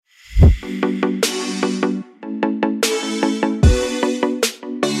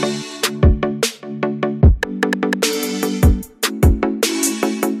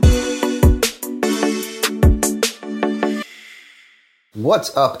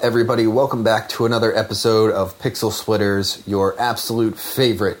What's up, everybody? Welcome back to another episode of Pixel Splitters, your absolute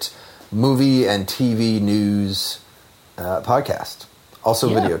favorite movie and TV news podcast. Also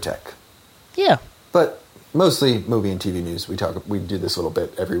Videotech. Yeah. But mostly movie and TV news. We do this a little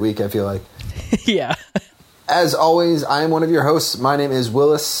bit every week, I feel like. Yeah. As always, I am one of your hosts. My name is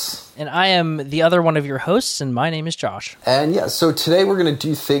Willis. And I am the other one of your hosts, and my name is Josh. And yeah, so today we're going to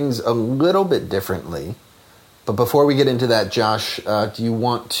do things a little bit differently. But before we get into that, Josh, do you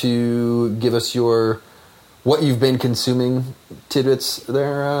want to give us what you've been consuming tidbits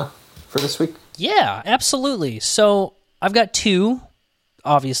there for this week? Yeah, absolutely. So I've got two.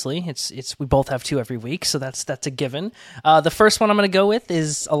 Obviously, it's we both have two every week, so that's a given. The first one I'm going to go with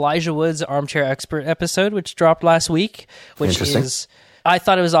is Elijah Wood's Armchair Expert episode, which dropped last week. I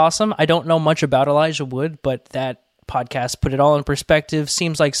thought it was awesome. I don't know much about Elijah Wood, but that podcast put it all in perspective.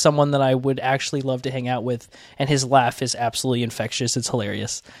 Seems like someone that I would actually love to hang out with, and his laugh is absolutely infectious. It's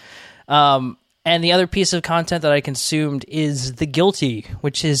hilarious. And the other piece of content that I consumed is The Guilty,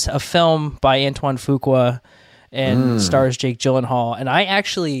 which is a film by Antoine Fuqua and stars Jake Gyllenhaal. And I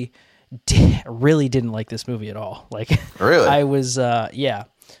actually really didn't like this movie at all. Like, really? I was, a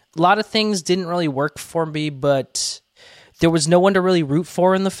lot of things didn't really work for me, but there was no one to really root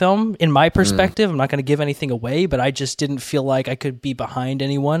for in the film, in my perspective. I'm not going to give anything away, but I just didn't feel like I could be behind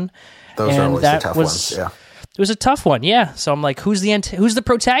anyone. Those are always the tough ones, yeah. It was a tough one, yeah. So I'm like, who's the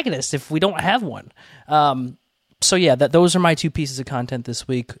protagonist if we don't have one? So yeah, those are my two pieces of content this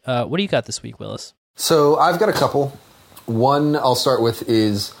week. What do you got this week, Willis? So I've got a couple. One I'll start with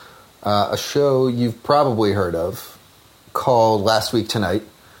is a show you've probably heard of called Last Week Tonight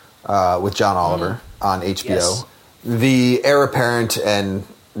with John Oliver on HBO. Yes. The heir apparent and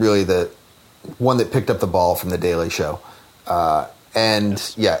really the one that picked up the ball from The Daily Show.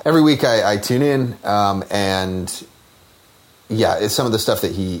 Every week I tune in, and some of the stuff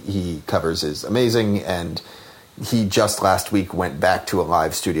that he covers is amazing, and he just last week went back to a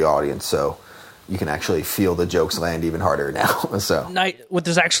live studio audience, so you can actually feel the jokes land even harder now. So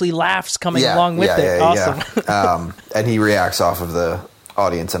there's actually laughs coming along with it. Awesome. Yeah. And he reacts off of the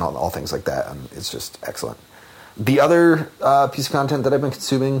audience and all things like that, and it's just excellent. The other piece of content that I've been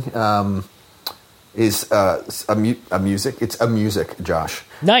consuming is a music. It's a music, Josh.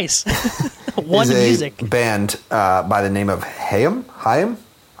 Nice. One is music a band by the name of Haim.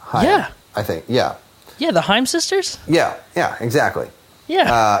 Yeah. I think. Yeah. Yeah, the Haim sisters? Yeah, exactly.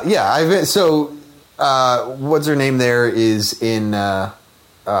 Yeah. What's her name there is in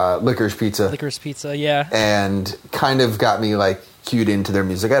Licorice Pizza. Licorice Pizza, yeah. And kind of got me like cued into their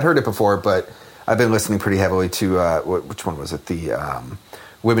music. I'd heard it before, but I've been listening pretty heavily to, which one was it? The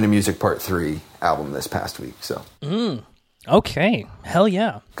Women in Music Part 3 album this past week. So. Okay. Hell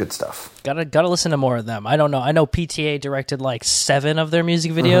yeah. Good stuff. Gotta listen to more of them. I don't know. I know PTA directed like 7 of their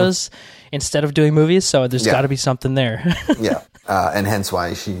music videos instead of doing movies, so there's got to be something there. Yeah. And hence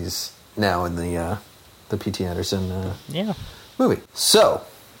why she's now in the P.T. Anderson movie. So,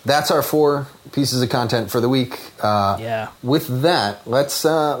 that's our 4 pieces of content for the week. With that,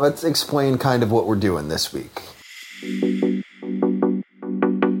 let's explain kind of what we're doing this week.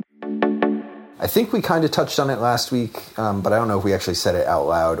 I think we kind of touched on it last week, but I don't know if we actually said it out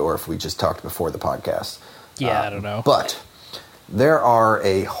loud or if we just talked before the podcast. Yeah, I don't know. But there are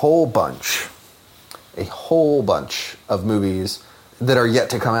a whole bunch of movies that are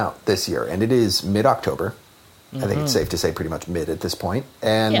yet to come out this year, and it is mid-October. I think it's safe to say pretty much mid at this point.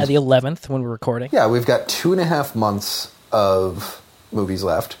 And the 11th when we're recording. Yeah, we've got 2.5 months of movies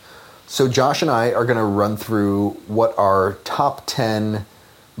left. So Josh and I are going to run through what our top 10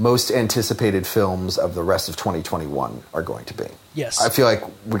 most anticipated films of the rest of 2021 are going to be. Yes. I feel like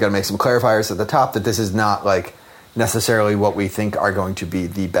we got to make some clarifiers at the top that this is not like necessarily what we think are going to be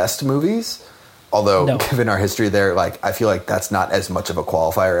the best movies. Although, given our history there, like I feel like that's not as much of a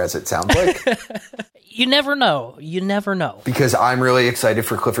qualifier as it sounds like. You never know. Because I'm really excited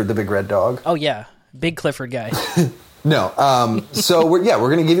for Clifford the Big Red Dog. Oh, yeah. Big Clifford guy. No. So, we're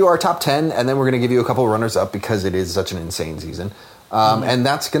going to give you our top 10, and then we're going to give you a couple runners-up because it is such an insane season. And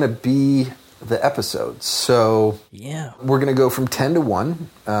that's going to be the episode. So, we're going to go from 10 to 1,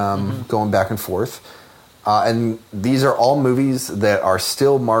 going back and forth. And these are all movies that are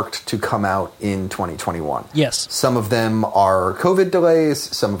still marked to come out in 2021. Yes. Some of them are COVID delays.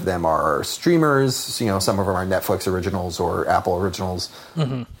 Some of them are streamers. Some of them are Netflix originals or Apple originals.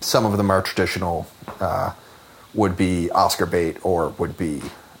 Some of them are traditional, would be Oscar bait or would be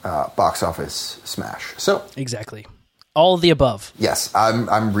box office smash. So exactly. All of the above. Yes,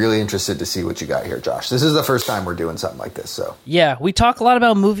 I'm really interested to see what you got here, Josh. This is the first time we're doing something like this, so. Yeah, we talk a lot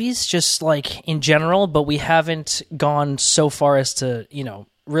about movies, just like in general, but we haven't gone so far as to,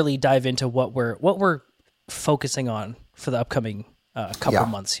 really dive into what we're focusing on for the upcoming couple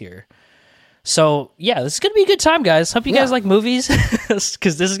months here. So, yeah, this is going to be a good time, guys. Hope you guys like movies,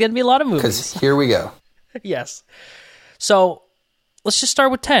 because this is going to be a lot of movies. Because here we go. Yes. So, let's just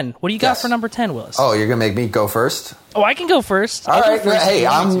start with 10. What do you got for number 10, Willis? Oh, you're going to make me go first? Oh, I can go first. All right. Hey,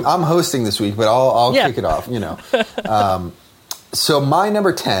 I'm hosting this week, but I'll kick it off, So my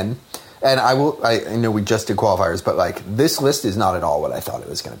number 10, and I know we just did qualifiers, but like this list is not at all what I thought it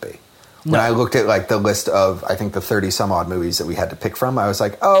was going to be. When I looked at like the list of, I think the 30 some odd movies that we had to pick from, I was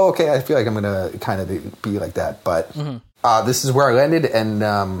like, oh, okay, I feel like I'm going to kind of be like that. But this is where I landed,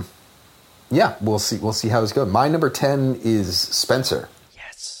 and we'll see how it's going. My number 10 is Spencer.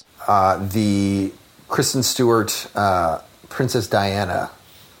 Yes. The Kristen Stewart, Princess Diana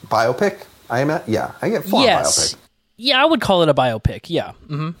biopic. I get full biopic. Yeah, I would call it a biopic. Yeah.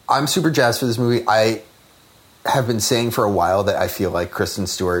 Mm-hmm. I'm super jazzed for this movie. I have been saying for a while that I feel like Kristen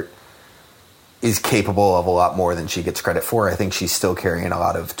Stewart is capable of a lot more than she gets credit for. I think she's still carrying a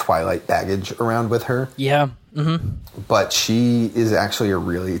lot of Twilight baggage around with her. Yeah. Mm-hmm. But she is actually a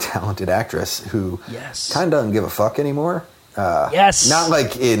really talented actress who kind of doesn't give a fuck anymore. Not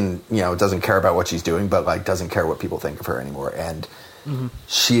like doesn't care about what she's doing, but like doesn't care what people think of her anymore. And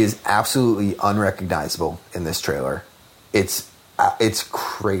she is absolutely unrecognizable in this trailer. It's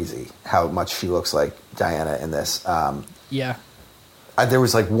crazy how much she looks like Diana in this. There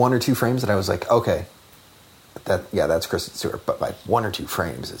was like one or two frames that I was like, okay, that's Kristen Stewart. But like one or two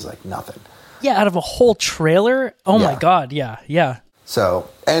frames is like nothing. Yeah, out of a whole trailer? Oh my God, yeah. So,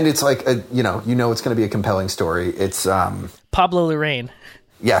 and it's like, it's going to be a compelling story. It's Pablo Larraín.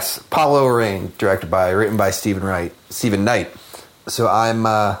 Yes, Pablo Larraín, written by Stephen Knight. So I'm,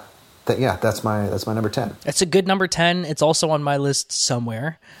 that's my number 10. It's a good number 10. It's also on my list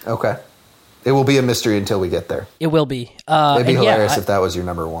somewhere. Okay. It will be a mystery until we get there. It will be. It'd be hilarious if that was your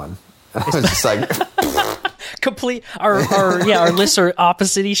number 1. I was just like... Complete. Our lists are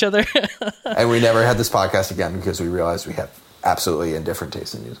opposite each other. And we never had this podcast again because we realized we have absolutely indifferent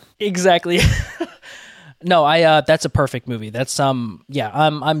taste in music. Exactly. No, that's a perfect movie. That's I'm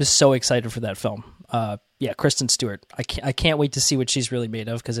so excited for that film. Kristen Stewart. I can't wait to see what she's really made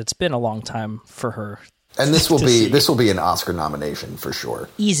of because it's been a long time for her. And this will be an Oscar nomination for sure.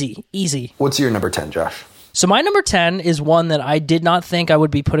 Easy. What's your number 10, Josh? So my number 10 is one that I did not think I would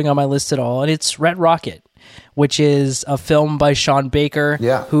be putting on my list at all, and it's Red Rocket, which is a film by Sean Baker,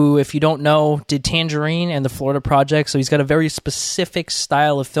 who, if you don't know, did Tangerine and The Florida Project. So he's got a very specific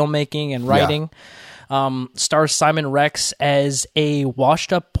style of filmmaking and writing. Stars Simon Rex as a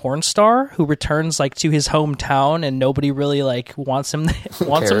washed-up porn star who returns like to his hometown, and nobody really like wants him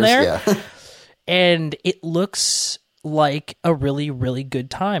there. Yeah. And it looks like a really, really good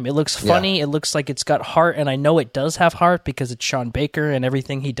time. It looks funny. It looks like it's got heart, and I know it does have heart because it's Sean Baker, and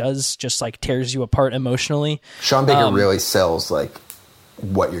everything he does just like tears you apart emotionally. Sean Baker really sells like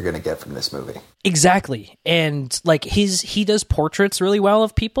what you're going to get from this movie. Exactly. And like he does portraits really well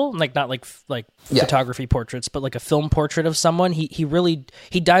of people, like not like photography portraits, but like a film portrait of someone. He really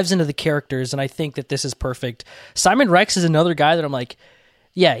dives into the characters, and I think that this is perfect. Simon Rex is another guy that I'm like,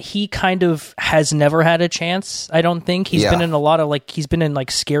 yeah, he kind of has never had a chance. I don't think he's been in a lot of he's been in like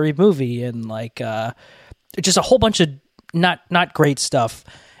Scary Movie and like just a whole bunch of not great stuff.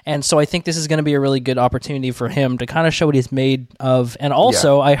 And so I think this is going to be a really good opportunity for him to kind of show what he's made of. And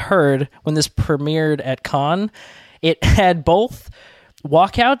also, I heard when this premiered at Cannes, it had both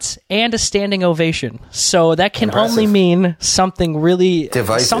walkouts and a standing ovation. So that can only mean something really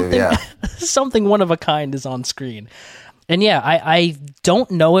divisive, something one of a kind is on screen. And I don't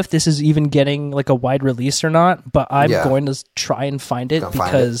know if this is even getting like a wide release or not, but I'm going to try and find it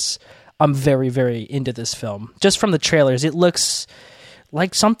because I'm very, very into this film. Just from the trailers, it looks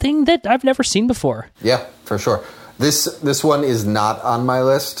like something that I've never seen before. Yeah, for sure. This one is not on my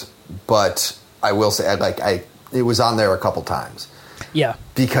list, but I will say it was on there a couple times. Yeah.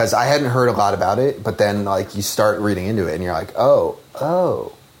 Because I hadn't heard a lot about it, but then like you start reading into it and you're like,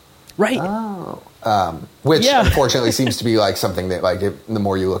 oh. Right. Oh. Which unfortunately seems to be like something that like the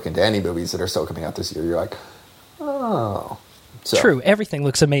more you look into any movies that are still coming out this year, you're like, oh. So, true. Everything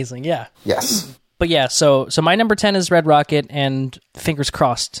looks amazing. Yeah. Yes. But yeah, so my number 10 is Red Rocket, and fingers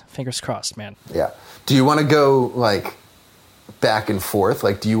crossed, man. Yeah. Do you want to go like back and forth?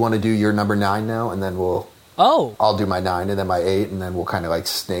 Like, do you want to do your number 9 now, and then I'll do my 9 and then my 8, and then we'll kind of like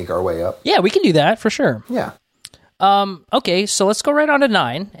snake our way up? Yeah, we can do that for sure. Yeah. Okay, so let's go right on to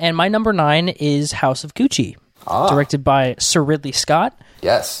 9, and my number 9 is House of Gucci. directed by Sir Ridley Scott.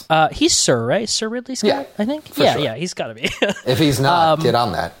 Yes. He's Sir, right? Sir Ridley Scott, Yeah, I think. sure. Yeah, he's got to be. If he's not, get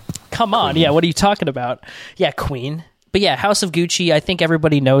on that. Come on. Queen. Yeah, what are you talking about? Yeah, Queen. But yeah, House of Gucci, I think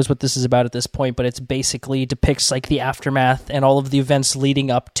everybody knows what this is about at this point, but it's basically depicts like the aftermath and all of the events leading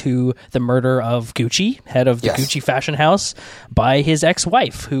up to the murder of Gucci, head of the Gucci fashion house, by his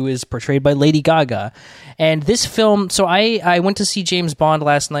ex-wife, who is portrayed by Lady Gaga. And this film, so I went to see James Bond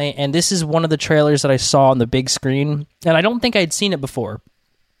last night, and this is one of the trailers that I saw on the big screen, and I don't think I'd seen it before.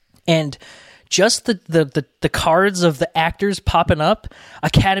 And just the cards of the actors popping up,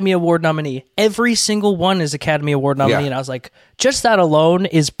 Academy Award nominee. Every single one is Academy Award nominee, and I was like, just that alone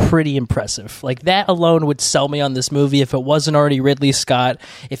is pretty impressive. Like, that alone would sell me on this movie if it wasn't already Ridley Scott,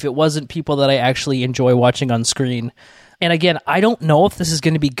 if it wasn't people that I actually enjoy watching on screen. And again, I don't know if this is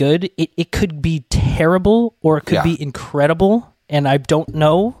going to be good. It could be terrible, or it could be incredible, and I don't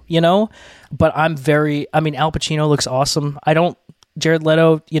know, but Al Pacino looks awesome. Jared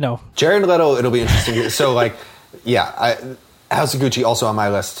Leto, Jared Leto, it'll be interesting. So, House of Gucci also on my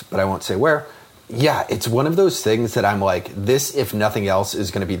list, but I won't say where. Yeah, it's one of those things that I'm like, this, if nothing else, is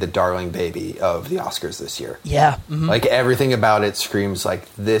going to be the darling baby of the Oscars this year. Yeah. Mm-hmm. Like, everything about it screams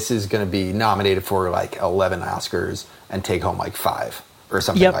like this is going to be nominated for 11 Oscars and take home 5 or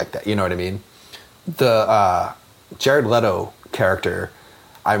something like that. You know what I mean? The Jared Leto character,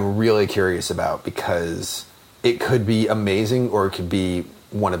 I'm really curious about, because it could be amazing, or it could be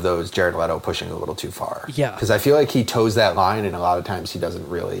one of those Jared Leto pushing a little too far. Yeah. Because I feel like he toes that line, and a lot of times he doesn't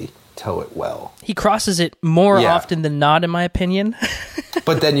really toe it well. He crosses it more often than not, in my opinion.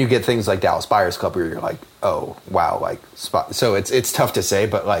 But then you get things like Dallas Buyers Club, where you're like, oh, wow, spot. So it's tough to say,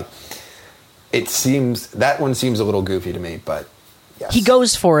 but that one seems a little goofy to me, but yes. He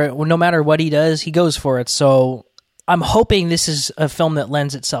goes for it. No matter what he does, he goes for it. So I'm hoping this is a film that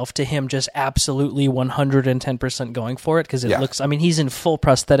lends itself to him just absolutely 110% going for it, because it looks, he's in full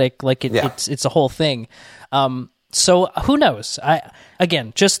prosthetic, it's a whole thing. So who knows?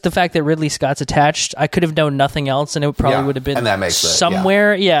 Again, just the fact that Ridley Scott's attached, I could have known nothing else, and it probably would have been, and that makes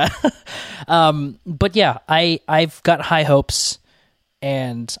somewhere. But yeah, I've got high hopes,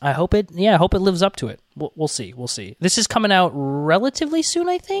 and I hope it lives up to it. We'll see. This is coming out relatively soon,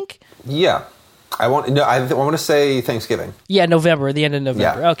 I think. Yeah. I want to say Thanksgiving. Yeah, November, the end of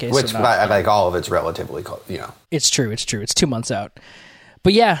November. Yeah. Okay, which, so all of it's relatively close, It's true. It's 2 months out.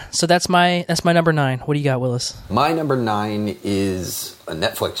 But yeah, so that's my number 9. What do you got, Willis? My number 9 is a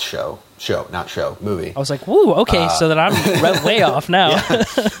Netflix movie. I was like, woo, okay, so then I'm way off now.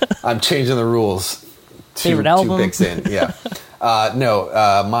 I'm changing the rules. Favorite album? 2 picks in, yeah.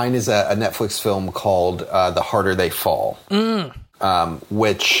 Mine is a Netflix film called The Harder They Fall,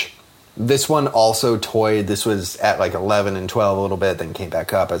 which this one also toyed. This was at 11 and 12 a little bit, then came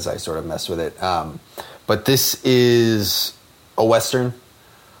back up as I sort of messed with it. But this is a Western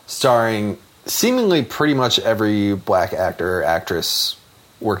starring seemingly pretty much every black actor or actress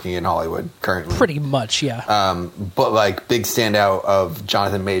working in Hollywood currently. Pretty much, yeah. But big standout of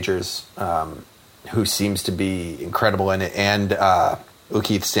Jonathan Majors, who seems to be incredible in it, and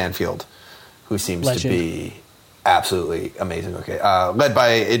Lakeith Stanfield, who seems to be absolutely amazing. Okay, led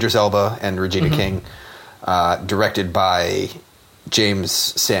by Idris Elba and Regina King, directed by James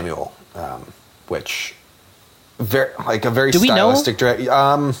Samuel, which a very stylistic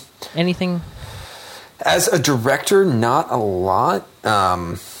director. Anything? As a director, not a lot.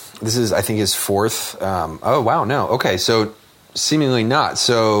 This is, I think, his 4th. Oh wow, no. Okay, so seemingly not.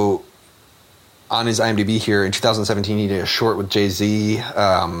 So on his IMDb here, in 2017, he did a short with Jay-Z.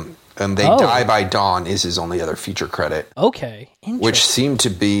 And They Die by Dawn is his only other feature credit. Okay, which seems to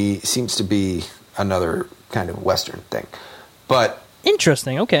be another kind of Western thing. But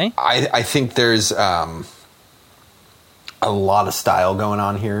interesting. Okay, I think there's a lot of style going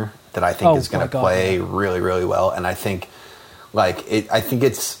on here that I think is going to play really, really well. And I think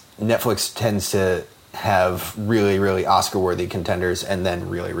Netflix tends to have really, really Oscar-worthy contenders, and then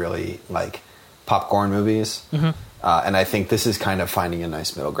really, really popcorn movies. And I think this is kind of finding a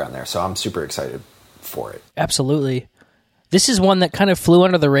nice middle ground there. So I'm super excited for it. Absolutely. This is one that kind of flew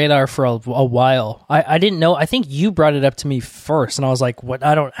under the radar for a while. I didn't know. I think you brought it up to me first, and I was like, "What?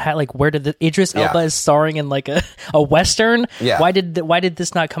 I don't where did Idris Elba is starring in a Western? Yeah. Why did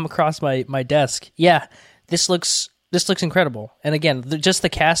this not come across my desk? Yeah, this looks incredible. And again, just the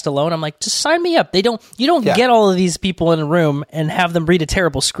cast alone, I'm like, just sign me up. You don't get all of these people in a room and have them read a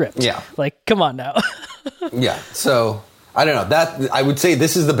terrible script. Yeah, come on now. Yeah, so I don't know. That I would say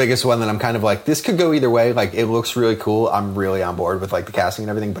this is the biggest one that I'm kind of this could go either way. It looks really cool. I'm really on board with the casting and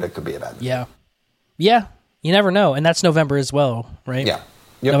everything, but it could be a bad movie. Yeah. Yeah. You never know. And that's November as well, right? Yeah.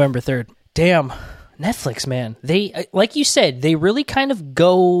 Yep. November 3rd. Damn. Netflix, man. They, like you said, they really kind of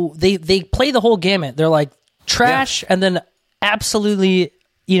go, they play the whole gamut. They're like trash, and then absolutely,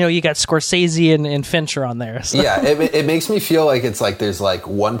 you got Scorsese and Fincher on there. So. Yeah, it makes me feel like it's like there's like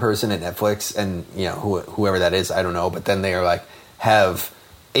one person at Netflix, and whoever that is, I don't know, but then they are like have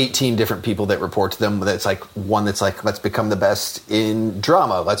 18 different people that report to them. That's like one that's like, let's become the best in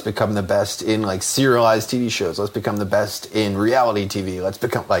drama, let's become the best in like serialized TV shows, let's become the best in reality TV, let's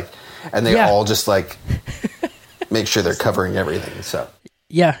become like, and they all just like make sure they're covering everything. So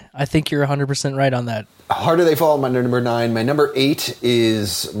yeah, I think you're 100% right on that. Harder They Fall, my number 9. My number 8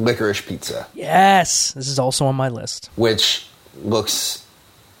 is Licorice Pizza. Yes, this is also on my list, which looks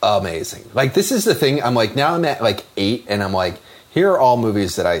amazing. Like, this is the thing. I'm like, now I'm at like 8, and I'm like, here are all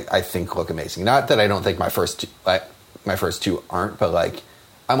movies that I think look amazing. Not that I don't think my first two aren't, but like,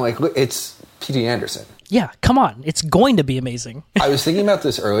 I'm like, look, it's P.T. Anderson. Yeah, come on. It's going to be amazing. I was thinking about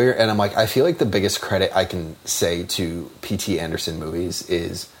this earlier, and I'm like, I feel like the biggest credit I can say to P.T. Anderson movies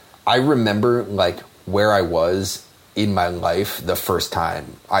is I remember like where I was in my life the first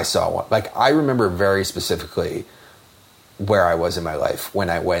time I saw one. Like, I remember very specifically where I was in my life when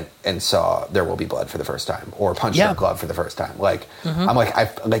I went and saw There Will Be Blood for the first time, or Punch Drunk Love for the first time. Like, I'm like,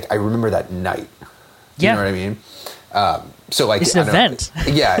 I remember that night. Do you know what I mean? So like, it's an event.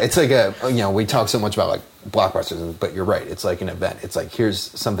 Yeah, it's like we talk so much about like blockbusters, but you're right. It's like an event. It's like, here's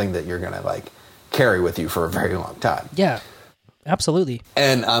something that you're gonna like carry with you for a very long time. Yeah, absolutely.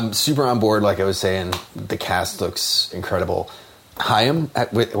 And I'm super on board. Like I was saying, the cast looks incredible. Haim,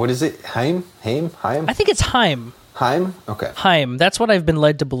 what is it? Haim? I think it's Haim. Haim? Okay. Haim. That's what I've been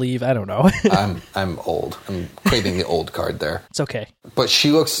led to believe. I don't know. I'm old. I'm craving the old card there. It's okay. But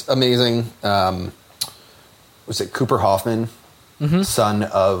she looks amazing. Was it Cooper Hoffman, son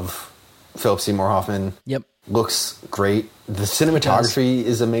of Philip Seymour Hoffman? Yep. Looks great. The cinematography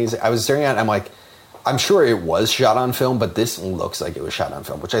is amazing. I was staring at it, I'm like, I'm sure it was shot on film, but this looks like it was shot on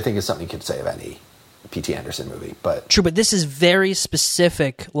film, which I think is something you could say of any P.T. Anderson movie. But true, but this is very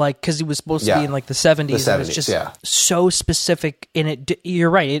specific, like, because he was supposed to be in like the 70s. And it's just so specific in it. You're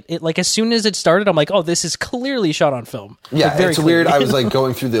right. It like, as soon as it started, I'm like, oh, this is clearly shot on film. Yeah, like, very it's weird. I was like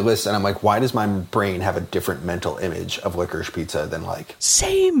going through the list, and I'm like, why does my brain have a different mental image of Licorice Pizza than like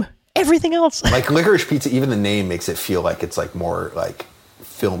same everything else? Like Licorice Pizza, even the name makes it feel like it's like more like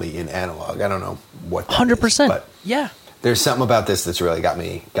filmy and analog. I don't know what that 100%. is, but yeah. There's something about this that's really got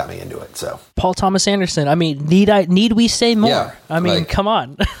me into it. So Paul Thomas Anderson. I mean, need we say more? Yeah, I mean, come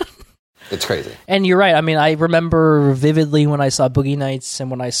on. It's crazy. And you're right. I mean, I remember vividly when I saw Boogie Nights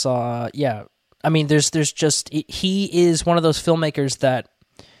and when I saw, I mean, there's just, he is one of those filmmakers that,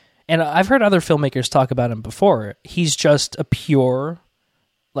 and I've heard other filmmakers talk about him before. He's just a pure,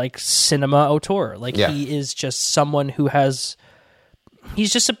 like, cinema auteur. Like, he is just someone who has,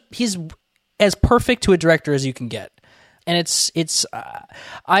 he's as perfect to a director as you can get. And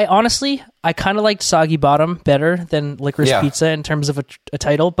I honestly, I kind of liked Soggy Bottom better than Licorice Pizza in terms of a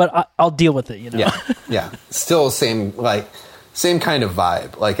title, but I'll deal with it, Yeah. Still same kind of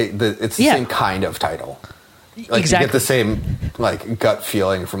vibe. Like it's the same kind of title. Like exactly. You get the same like gut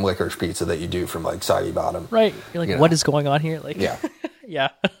feeling from Licorice Pizza that you do from like Soggy Bottom. Right. You're like, what is going on here? Like, yeah.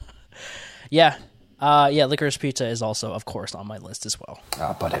 Licorice Pizza is also, of course, on my list as well.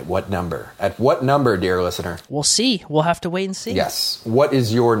 But at what number? At what number, dear listener? We'll see. We'll have to wait and see. Yes. What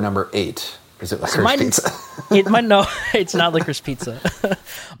is your number 8? Is it Licorice Pizza? No, it's not Licorice Pizza.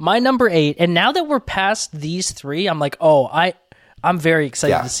 My number 8, and now that we're past these 3, I'm like, I'm very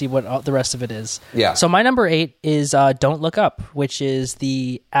excited to see what the rest of it is. Yeah. So my number 8 is Don't Look Up, which is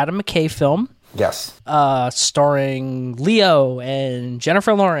the Adam McKay film. Yes. Starring Leo and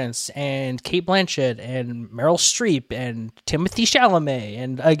Jennifer Lawrence and Cate Blanchett and Meryl Streep and Timothée Chalamet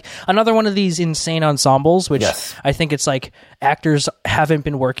and another one of these insane ensembles, which I think it's like actors haven't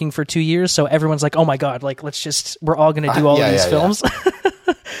been working for 2 years, so everyone's like, oh my god, like we're all going to do all of these films.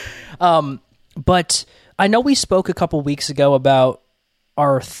 But I know we spoke a couple weeks ago about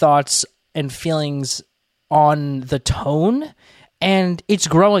our thoughts and feelings on the tone. And it's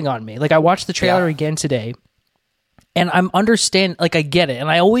growing on me. Like, I watched the trailer again today, and I get it. And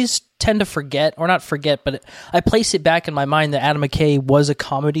I always tend to forget, or not forget, but I place it back in my mind that Adam McKay was a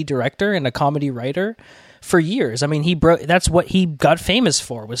comedy director and a comedy writer for years. I mean, that's what he got famous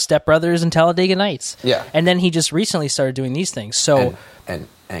for, was Step Brothers and Talladega Nights. Yeah. And then he just recently started doing these things. So and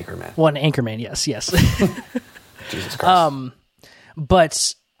Anchorman. Well, and Anchorman, yes. Jesus Christ.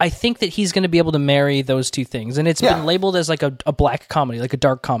 But I think that he's going to be able to marry those two things, and it's been labeled as like a black comedy, like a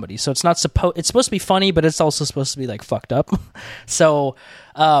dark comedy. So it's not it's supposed to be funny, but it's also supposed to be like fucked up. So,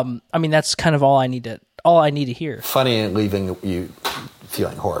 I mean, that's kind of all I need to hear. Funny and leaving you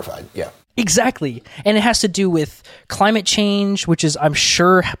feeling horrified. Yeah. Exactly. And it has to do with climate change, which is, I'm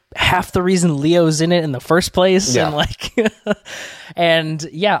sure, half the reason Leo's in it in the first place. Yeah. And and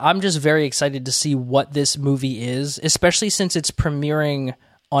yeah, I'm just very excited to see what this movie is, especially since it's premiering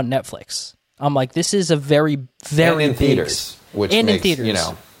on Netflix. I'm like, this is a very, very and in big theaters, which and makes, in theaters. you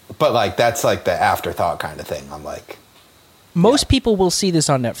know, but like that's like the afterthought kind of thing. I'm like, most people will see this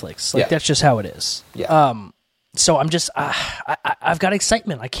on Netflix. Like, Yeah. that's just how it is. yeah. So I'm just, I've got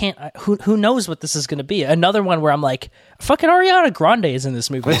excitement. I can't, who knows what this is going to be? Another one where I'm like, fucking Ariana Grande is in this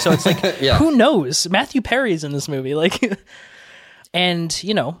movie. So it's like, Yeah. who knows? Matthew Perry is in this movie. Like, and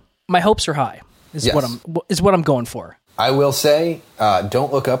you know, my hopes are high is Yes. what I'm going for. I will say,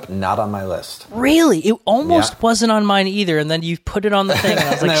 Don't Look Up, not on my list. Really? It almost Yeah. wasn't on mine either. And then you put it on the thing and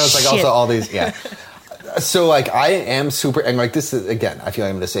I was And like, then it was like shit. also all these, yeah. So like I am super, and like this is, again, I feel like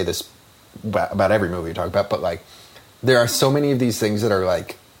I'm going to say this about every movie we talk about, but like there are so many of these things that are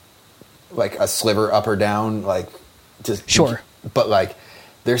like a sliver up or down, like just Sure. But like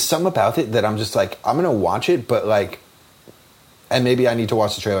there's some about it that I'm just like, I'm going to watch it, but like, and maybe I need to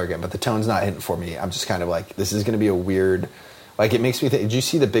watch the trailer again, but the tone's not hitting for me. I'm just kind of like, this is going to be a weird, like it makes me think, did you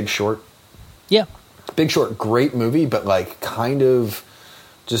see The Big Short? Yeah. Big Short, great movie, but like kind of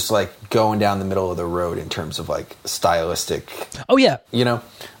just like going down the middle of the road in terms of like stylistic, Oh yeah. you know?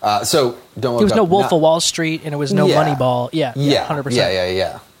 So Don't Look There was Up. no Wolf of Wall Street and it was no Yeah. Moneyball. Yeah. Yeah, 100%.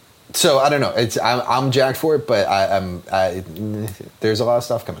 Yeah. So I don't know. I'm jacked for it, but there's a lot of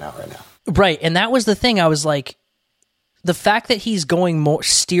stuff coming out right now. Right, and that was the thing. I was like, the fact that he's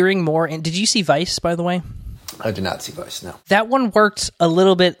steering more. And did you see Vice, by the way? I did not see Vice. No. That one worked a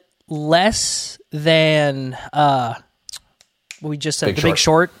little bit less than what we just said. Big Big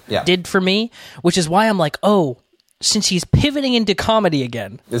Short Yeah. did for me, which is why I'm like, oh, since he's pivoting into comedy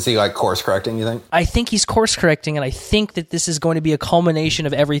again, Is he like course correcting? You think? I think he's course correcting, and I think that this is going to be a culmination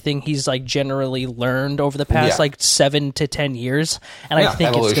of everything he's like generally learned over the past Yeah. like 7 to 10 years, and I think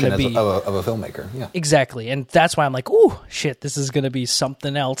it's evolution going to be of a filmmaker. Yeah. exactly, and that's why I'm like, ooh, shit, this is going to be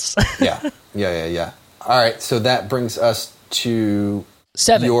something else. Yeah. All right, so that brings us to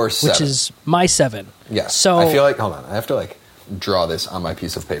 7, your 7, which is my 7. yeah. So I feel like, hold on, I have to like draw this on my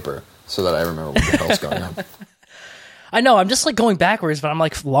piece of paper so that I remember what the hell's going on. I know I'm just like going backwards, but I'm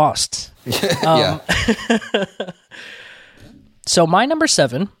like lost. Yeah. So my number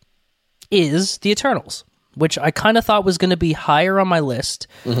 7 is The Eternals, which I kind of thought was going to be higher on my list,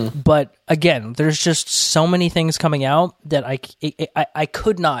 but again, there's just so many things coming out that I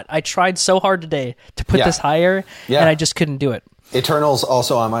could not. I tried so hard today to put Yeah. this higher, Yeah. and I just couldn't do it. Eternals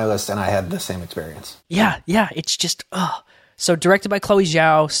also on my list, and I had the same experience. Yeah, it's just, So directed by Chloe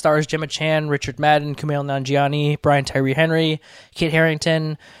Zhao, stars Gemma Chan, Richard Madden, Kumail Nanjiani, Brian Tyree Henry, Kit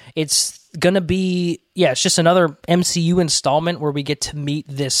Harington. It's gonna be, it's just another MCU installment where we get to meet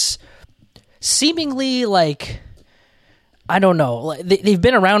this seemingly like, I don't know, like they've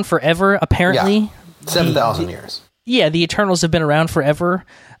been around forever apparently. Yeah. 7,000 years. Yeah, the Eternals have been around forever.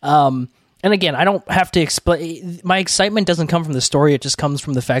 And again, I don't have to explain. My excitement doesn't come from the story. It just comes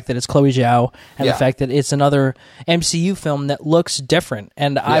from the fact that it's Chloe Zhao and Yeah. the fact that it's another MCU film that looks different.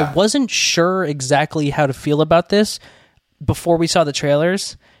 And I Yeah. wasn't sure exactly how to feel about this before we saw the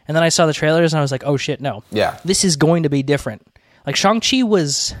trailers. And then I saw the trailers and I was like, oh shit, no. Yeah. This is going to be different. Like Shang-Chi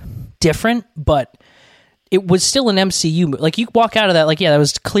was different, but it was still an MCU. Like you walk out of that, like, yeah, that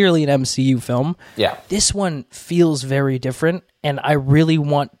was clearly an MCU film. Yeah. This one feels very different. And I really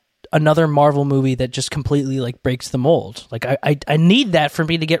want another Marvel movie that just completely like breaks the mold. Like I need that for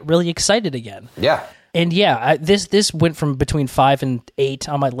me to get really excited again. Yeah. And yeah, this went from between 5 and 8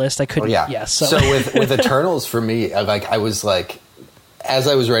 on my list. I couldn't. Yeah. Yeah. So with Eternals for me, like I was like, as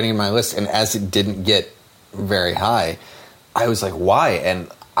I was writing my list and as it didn't get very high, I was like, why? And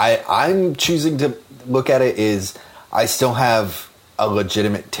I'm choosing to look at it is I still have a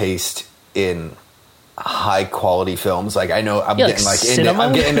legitimate taste in high quality films. Like I know I'm Yeah, getting like like cinema?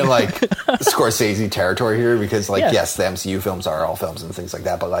 I'm getting into like Scorsese territory here because like Yeah. yes, the MCU films are all films and things like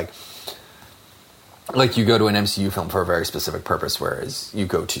that, but like you go to an MCU film for a very specific purpose, whereas you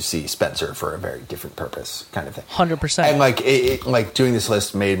go to see Spencer for a very different purpose, kind of thing. 100%. And like it like doing this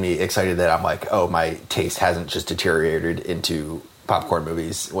list made me excited that I'm like, oh, my taste hasn't just deteriorated into popcorn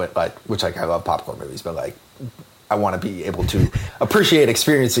movies, which like I love popcorn movies, but like I want to be able to appreciate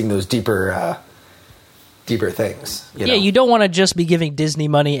experiencing those deeper things. You know? You don't want to just be giving Disney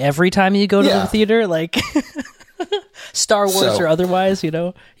money every time you go to Yeah. the theater, like Star Wars So- or otherwise, you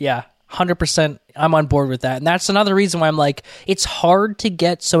know? Yeah, 100%. I'm on board with that. And that's another reason why I'm like, it's hard to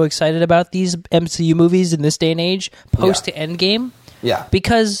get so excited about these MCU movies in this day and age, post to Endgame. Yeah.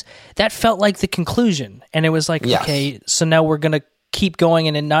 Because that felt like the conclusion. And it was like, Yes. okay, so now we're going to keep going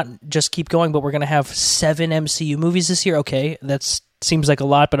and not just keep going, but we're going to have 7 MCU movies this year. Okay, that's seems like a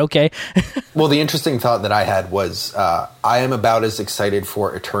lot, but okay. Well, the interesting thought that I had was I am about as excited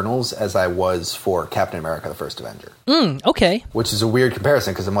for Eternals as I was for Captain America: The First Avenger. Okay. Which is a weird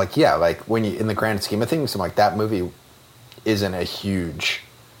comparison because I'm like, yeah, like when you in the grand scheme of things, I'm like that movie isn't a huge.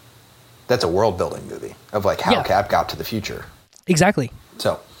 That's a world building movie of like how Cap got to the future. Exactly.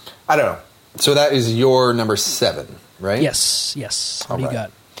 So I don't know. So that is your number 7, right? Yes. What do you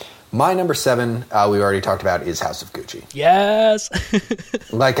got? My number 7, we already talked about, is House of Gucci. Yes.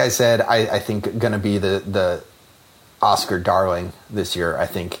 Like I said, I think going to be the Oscar darling this year. I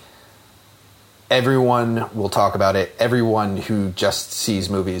think everyone will talk about it. Everyone who just sees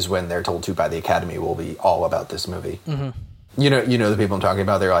movies when they're told to by the Academy will be all about this movie. Mm-hmm. You know the people I'm talking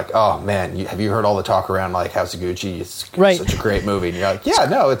about. They're like, "Oh man, have you heard all the talk around like House of Gucci? It's such a great movie." And you're like, "Yeah,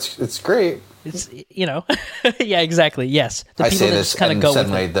 no, it's great." It's yeah, exactly. Yes, the people I say that this, kind of go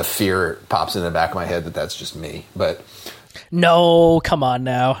suddenly the fear pops in the back of my head that that's just me. But no, come on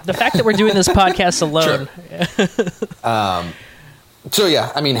now. The fact that we're doing this podcast alone. So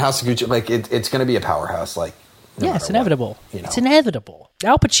yeah, I mean, House of Gucci, like it's going to be a powerhouse. Like, it's inevitable. What, It's inevitable.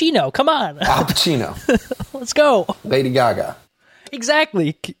 Al Pacino, come on. Al Pacino, let's go. Lady Gaga,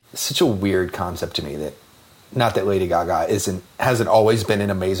 exactly. It's such a weird concept to me that, not that Lady Gaga hasn't always been an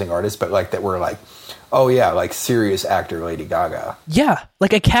amazing artist, but like that we're like, oh yeah, like serious actor Lady Gaga. Yeah,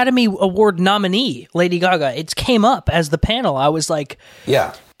 like Academy Award nominee Lady Gaga. It came up as the panel. I was like,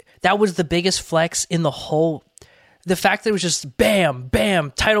 yeah, that was the biggest flex in the whole. The fact that it was just bam,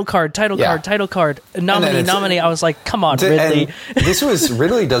 bam, title card, nominee. I was like, come on, Ridley.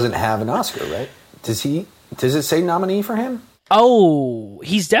 Ridley doesn't have an Oscar, right? Does it say nominee for him? Oh,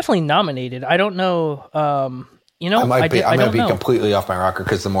 he's definitely nominated. I don't know. I might be completely off my rocker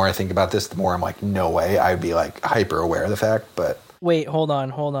because the more I think about this, the more I'm like, no way. I'd be like hyper aware of the fact, but wait, hold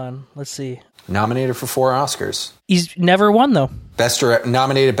on. Let's see. Nominated for 4 Oscars. He's never won though.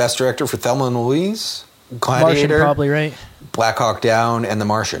 Nominated Best Director for Thelma and Louise, Gladiator, Martian, probably right. Black Hawk Down, and The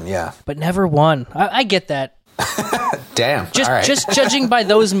Martian. Yeah, but never won. I get that. Damn. Just judging by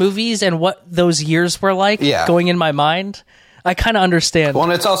those movies and what those years were like, going in my mind. I kind of understand. Well,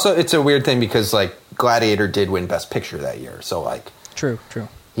 and it's a weird thing because like Gladiator did win Best Picture that year, so like true.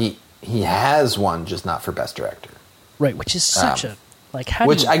 He has won, just not for Best Director, right? Which is such a like how.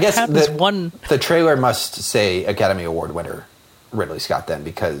 Which I guess one the trailer must say Academy Award winner Ridley Scott then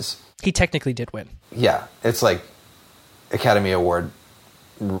because he technically did win. Yeah, it's like Academy Award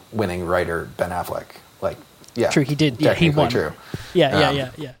winning writer Ben Affleck, like. Yeah, true. He did. Yeah, he won. True.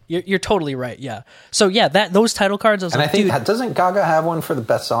 Yeah. You're totally right. Yeah. So yeah, those title cards. I think doesn't Gaga have one for the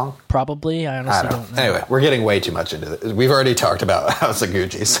best song? Probably. I honestly don't know. Anyway, we're getting way too much into this. We've already talked about House of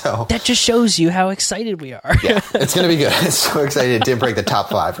Gucci, so that just shows you how excited we are. Yeah, it's gonna be good. I'm so excited. It didn't break the top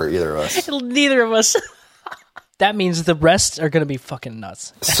 5 for either of us. Neither of us. That means the rest are gonna be fucking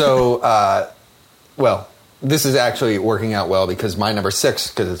nuts. So, well, this is actually working out well because my number 6,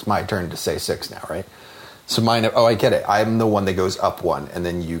 because it's my turn to say 6 now, right? So I get it. I'm the one that goes up 1, and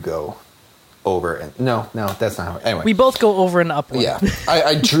then you go over. And no, that's not how. Anyway, we both go over and up 1. Yeah,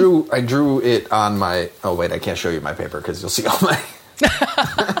 I drew it on my. Oh wait, I can't show you my paper because you'll see all my.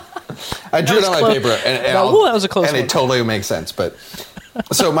 I drew it on my paper, and that was a close one. And it totally makes sense. But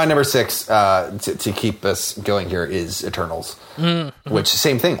so my number 6 to keep us going here is Eternals, which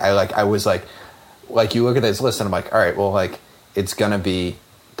same thing. I was like you look at this list, and I'm like, all right, well, like it's gonna be.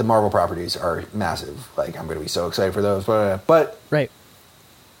 The Marvel properties are massive. Like, I'm going to be so excited for those. But right.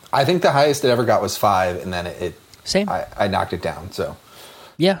 I think the highest it ever got was 5, and then Same. I knocked it down, so.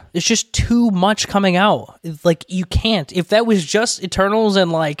 Yeah, it's just too much coming out. Like, you can't. If that was just Eternals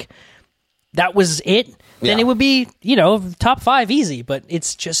and, like, that was it, then it would be, top 5 easy, but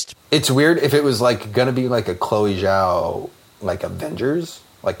it's just... It's weird if it was, like, going to be, like, a Chloe Zhao, like, Avengers,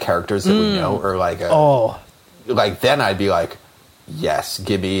 like, characters that we know, or, like, like, then I'd be like... Yes,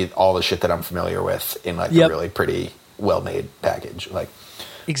 give me all the shit that I'm familiar with in like a really pretty, well-made package. Like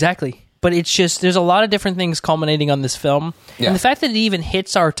exactly, but it's just there's a lot of different things culminating on this film, and the fact that it even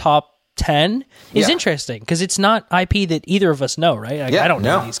hits our top 10 is interesting because it's not IP that either of us know, right? Like, I don't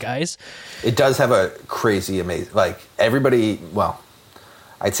know these guys. It does have a crazy, amazing. Like everybody, well,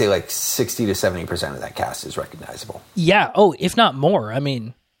 I'd say like 60 to 70% of that cast is recognizable. Yeah. Oh, if not more. I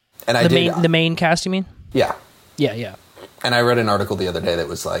mean, and the main cast. You mean? Yeah. Yeah. And I read an article the other day that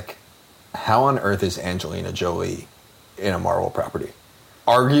was like, how on earth is Angelina Jolie in a Marvel property?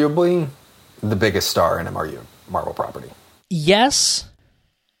 Arguably the biggest star in a Marvel property. Yes,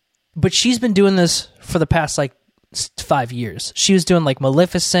 but she's been doing this for the past like 5 years. She was doing like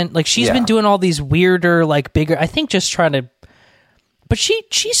Maleficent. Like she's been doing all these weirder, like bigger, I think just trying to But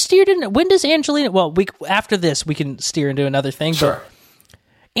she steered in. When does Angelina? Well, after this we can steer into another thing. Sure.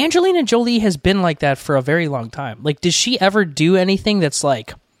 But Angelina Jolie has been like that for a very long time. Like, does she ever do anything that's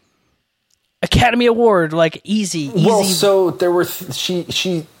like Academy Award, like easy? Well, so there were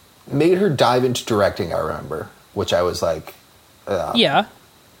she made her dive into directing. I remember, which I was like, yeah.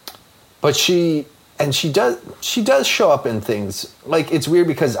 But she does show up in things. Like, it's weird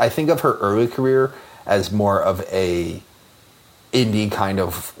because I think of her early career as more of a indie kind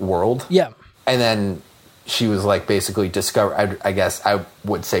of world. Yeah. And then she was like basically discovered, I guess I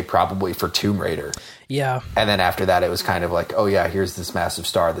would say probably for Tomb Raider. Yeah. And then after that, it was kind of like, oh yeah, here's this massive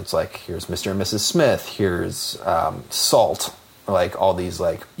star that's like, here's Mr. and Mrs. Smith, here's Salt, like all these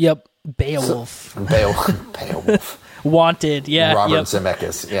like... Yep. Beowulf. Beowulf. Wanted, yeah. Robert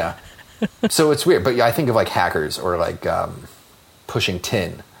Zemeckis, yeah. So it's weird, but yeah, I think of like Hackers or like Pushing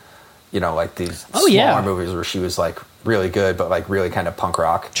Tin, you know, like these smaller movies where she was like really good, but like really kind of punk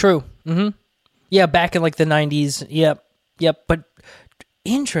rock. True. Mm-hmm. Yeah, back in like the 90s. Yep. But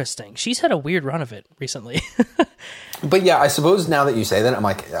interesting. She's had a weird run of it recently. But yeah, I suppose now that you say that, I'm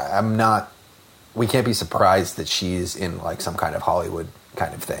like, we can't be surprised that she's in like some kind of Hollywood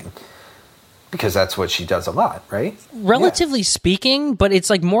kind of thing. Because that's what she does a lot, right? Relatively speaking, but it's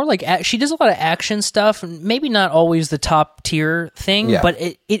like more like she does a lot of action stuff. Maybe not always the top tier thing, but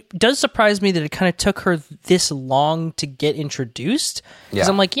it does surprise me that it kind of took her this long to get introduced. Because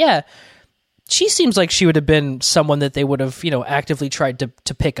I'm like, she seems like she would have been someone that they would have, actively tried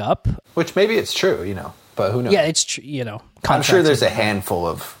to pick up. Which maybe it's true, but who knows? Yeah, it's true, I'm sure there's a handful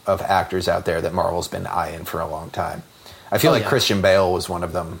of actors out there that Marvel's been eyeing for a long time. I feel like Christian Bale was one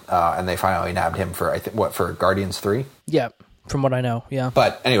of them, and they finally nabbed him for for Guardians 3? Yeah, from what I know, yeah.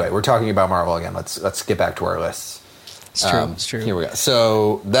 But anyway, we're talking about Marvel again. Let's get back to our lists. It's true. Here we go.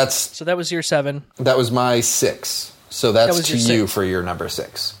 So that was your 7. That was my 6. So that's to you for your number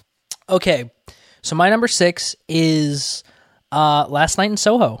 6. Okay, so my number 6 is Last Night in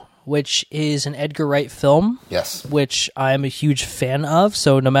Soho, which is an Edgar Wright film. Yes. Which I am a huge fan of,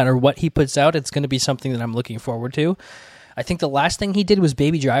 so no matter what he puts out, it's going to be something that I'm looking forward to. I think the last thing he did was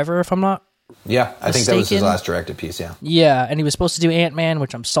Baby Driver, if I'm not mistaken. I think that was his last directed piece, yeah. Yeah, and he was supposed to do Ant-Man,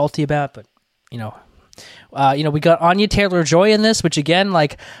 which I'm salty about, but, we got Anya Taylor-Joy in this, which, again,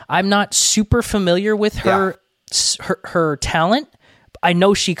 like, I'm not super familiar with her talent. I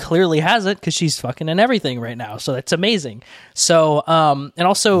know she clearly has it, because she's fucking in everything right now, so that's amazing. So, and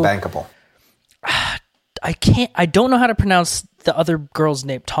also... Bankable. I don't know how to pronounce the other girl's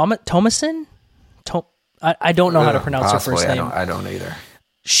name. Thomason? I don't know how to pronounce her first name. I don't either.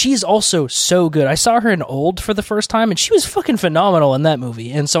 She's also so good. I saw her in Old for the first time, and she was fucking phenomenal in that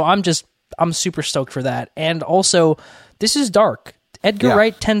movie. And so I'm super stoked for that. And also, this is dark. Edgar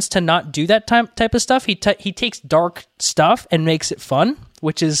Wright tends to not do that type of stuff. He takes dark stuff and makes it fun,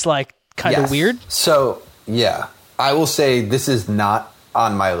 which is like kind of weird. So, yeah. I will say this is not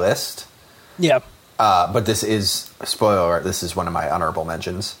on my list. Yeah. But this is, spoiler alert, this is one of my honorable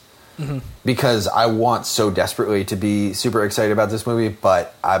mentions. Mm-hmm. Because I want so desperately to be super excited about this movie,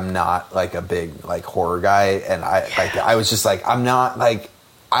 but I'm not like a big like horror guy, and I was just like, I'm not like,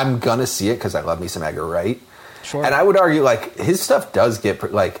 I'm gonna see it because I love me some Edgar Wright. Sure. And I would argue like his stuff does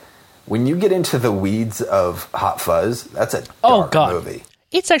get like when you get into the weeds of Hot Fuzz, that's a dark movie.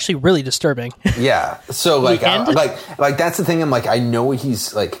 It's actually really disturbing. Yeah. So like like that's the thing. I'm like, I know what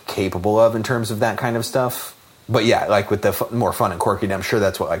he's like capable of in terms of that kind of stuff. But yeah, like with the more fun and quirky, I'm sure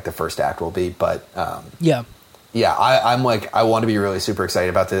that's what like the first act will be. But I'm like, I want to be really super excited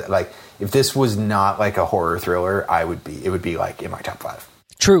about this. Like, if this was not like a horror thriller, it would be like in my top 5.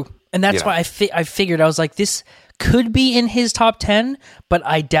 True, and that's why I figured I was like, this could be in his top 10, but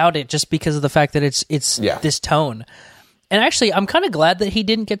I doubt it just because of the fact that it's this tone. And actually, I'm kind of glad that he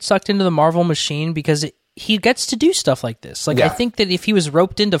didn't get sucked into the Marvel machine because he gets to do stuff like this. Like, I think that if he was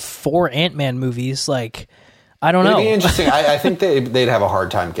roped into 4 Ant-Man movies, like. I don't know. It'd be interesting. I think they'd have a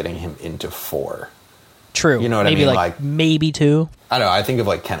hard time getting him into 4. True. You know what I mean? Like maybe 2. I don't know. I think of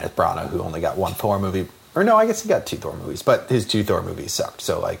like Kenneth Branagh, who only got 1 Thor movie. Or no, I guess he got 2 Thor movies, but his 2 Thor movies sucked.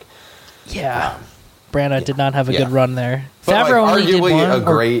 So like, Branagh did not have a good run there. But Favreau like, only did arguably 1. A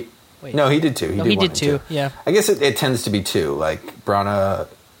great. No, he did 2. He did 2. Yeah. I guess it tends to be 2. Like Branagh.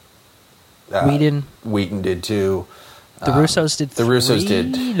 Whedon did 2. The Russos did 3? The Russos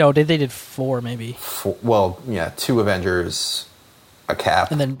did... No, they did 4, maybe. 2 Avengers, a Cap.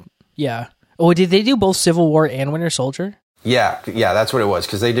 And then, Oh, did they do both Civil War and Winter Soldier? Yeah, that's what it was,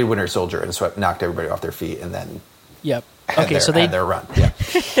 because they did Winter Soldier and knocked everybody off their feet, and then... Yep. Okay, so they... had their run, yeah.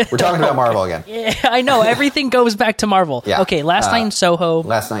 We're talking about Marvel again. Yeah, I know. Everything goes back to Marvel. Yeah. Okay, Last Night in Soho.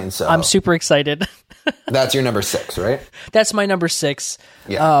 Last Night in Soho. I'm super excited. That's your number 6, right? That's my number 6.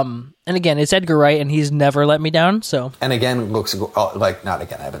 Yeah. And again, it's Edgar Wright, and he's never let me down. So, and again, looks not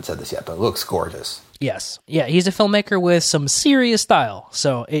again. I haven't said this yet, but looks gorgeous. Yes, yeah, he's a filmmaker with some serious style.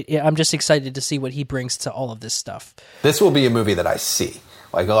 So I'm just excited to see what he brings to all of this stuff. This will be a movie that I see.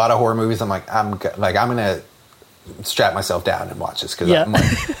 Like a lot of horror movies, I'm gonna strap myself down and watch this because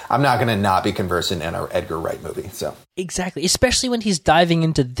I'm not gonna not be conversant in an Edgar Wright movie. So exactly, especially when he's diving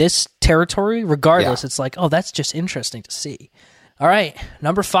into this territory. Regardless, it's like, oh, that's just interesting to see. All right,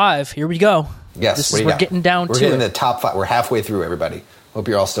 number 5. Here we go. Yes, we're getting down to it. We're getting the top 5. We're halfway through, everybody. Hope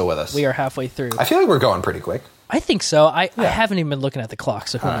you're all still with us. We are halfway through. I feel like we're going pretty quick. I think so. I haven't even been looking at the clock,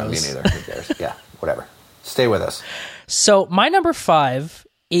 so who knows? Me neither. Who cares? Yeah, whatever. Stay with us. So my number 5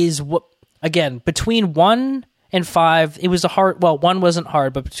 is what, again, between 1 and 5, it was a hard, well, 1 wasn't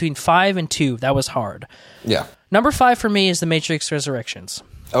hard, but between 5 and 2, that was hard. Yeah. Number 5 for me is The Matrix Resurrections.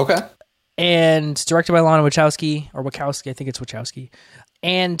 Okay. And it's directed by Lana Wachowski, I think it's Wachowski.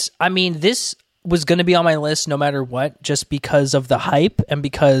 And I mean, this was going to be on my list no matter what, just because of the hype and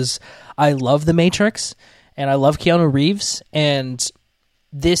because I love The Matrix and I love Keanu Reeves. And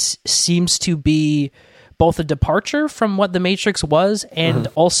this seems to be both a departure from what The Matrix was and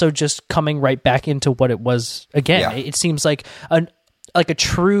also just coming right back into what it was again. Yeah. It seems like a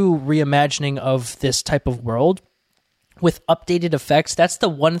true reimagining of this type of world with updated effects. That's the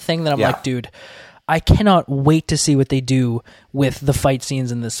one thing that I'm like, dude, I cannot wait to see what they do with the fight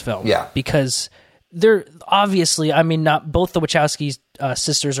scenes in this film. Yeah. Because they're obviously, I mean, not both the Wachowski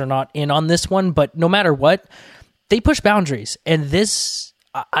sisters are not in on this one, but no matter what, they push boundaries. And this,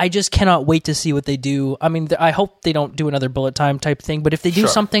 I just cannot wait to see what they do. I mean, I hope they don't do another bullet time type thing, but if they do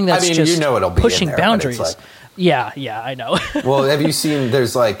something that's just it'll be pushing there, boundaries. Like, yeah, I know. Well, have you seen,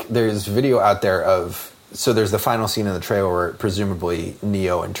 there's video out there of, so there's the final scene in the trailer where presumably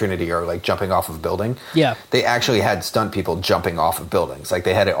Neo and Trinity are like jumping off of a building. Yeah. They actually had stunt people jumping off of buildings. Like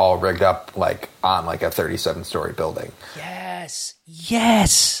they had it all rigged up like on like a 37-story building.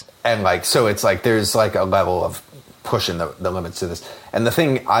 Yes. And like, so it's like, there's like a level of pushing the limits to this. And the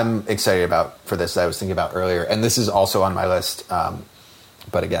thing I'm excited about for this that I was thinking about earlier, and this is also on my list,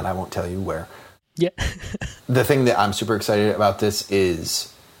 but again, I won't tell you where. Yeah. The thing that I'm super excited about this is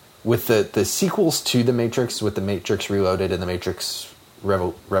with the sequels to The Matrix, with The Matrix Reloaded and The Matrix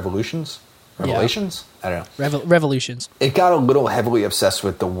Revelations? I don't know. Revolutions. It got a little heavily obsessed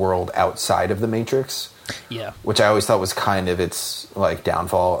with the world outside of The Matrix. Yeah. Which I always thought was kind of its like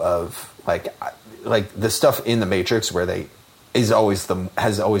downfall of like the stuff in The Matrix where has always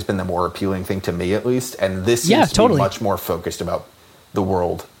been the more appealing thing to me, at least. And this seems to be much more focused about the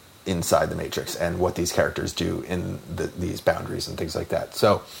world inside the Matrix and what these characters do in these boundaries and things like that.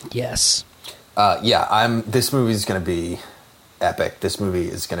 So yes, this movie is going to be epic. This movie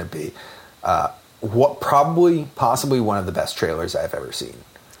is going to be possibly one of the best trailers I've ever seen.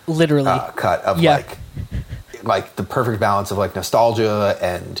 Literally, cut of like the perfect balance of like nostalgia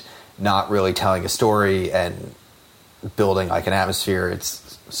and not really telling a story and building like an atmosphere.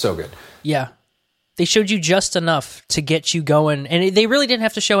 It's so good. Yeah. They showed you just enough to get you going, and they really didn't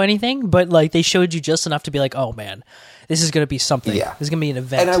have to show anything, but like they showed you just enough to be like, oh man, this is going to be something. Yeah. This is going to be an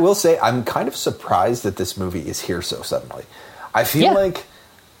event. And I will say, I'm kind of surprised that this movie is here so suddenly. I feel like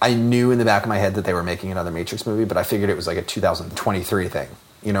I knew in the back of my head that they were making another Matrix movie, but I figured it was like a 2023 thing.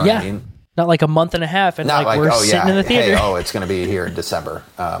 You know what I mean? Not like a month and a half, and not like we're sitting in the theater. Hey, it's going to be here in December.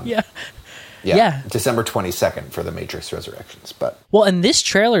 Yeah, December 22nd for The Matrix Resurrections. But and this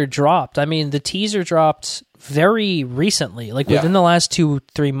trailer dropped. I mean, the teaser dropped very recently, like within the last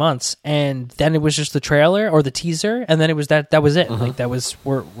 2-3 months, and then it was just the trailer or the teaser, and then it was that was it. Like that was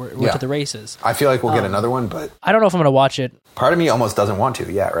we're to the races. I feel like we'll get another one, but I don't know if I'm going to watch it. Part of me almost doesn't want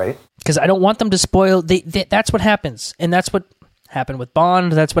to. Yeah, right. Because I don't want them to spoil. That's what happens, and that's what happened with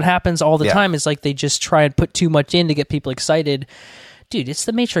Bond. That's what happens all the time. Is like they just try and put too much in to get people excited. Dude, it's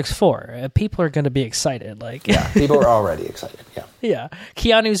The Matrix 4. People are going to be excited. Like, people are already excited. Yeah.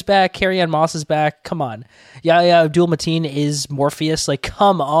 Keanu's back. Carrie-Anne Moss is back. Come on. Abdul Mateen is Morpheus. Like,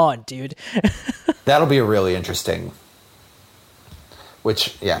 come on, dude. That'll be a really interesting.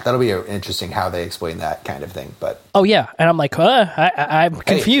 That'll be interesting how they explain that kind of thing. But and I'm like, I'm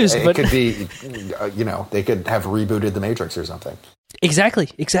confused. It but could be, they could have rebooted The Matrix or something. Exactly.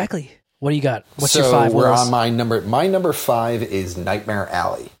 What do you got? What's your 5? We're on my number. My number 5 is Nightmare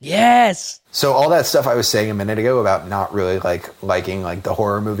Alley. Yes. So all that stuff I was saying a minute ago about not really liking like the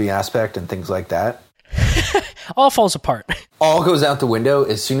horror movie aspect and things like that, all falls apart. All goes out the window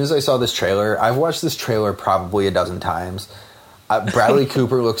as soon as I saw this trailer. I've watched this trailer probably a dozen times. Bradley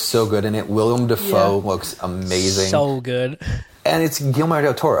Cooper looks so good in it. Willem Dafoe looks amazing. So good. And it's Guillermo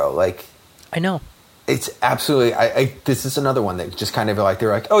del Toro. Like, I know. It's absolutely. This is another one that just kind of like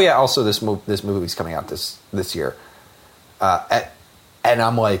they're like, oh yeah, also this movie's coming out this year, and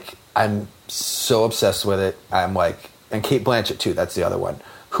I'm like, I'm so obsessed with it. I'm like, and Cate Blanchett too. That's the other one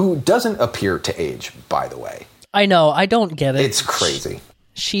who doesn't appear to age. By the way, I know. I don't get it. It's crazy.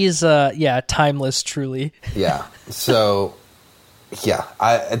 She's timeless, truly. Yeah. So yeah,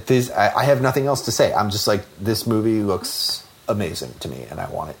 I have nothing else to say. I'm just like, this movie looks amazing to me, and I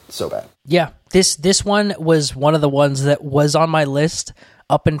want it so bad. Yeah, this one was one of the ones that was on my list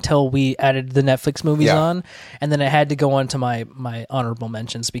up until we added the Netflix movies on, and then I had to go on to my honorable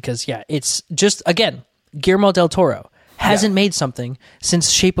mentions because it's just, again, Guillermo del Toro hasn't made something since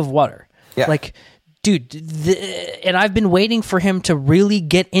Shape of Water. Yeah. Like, dude, and I've been waiting for him to really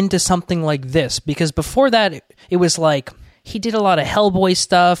get into something like this, because before that it was like he did a lot of Hellboy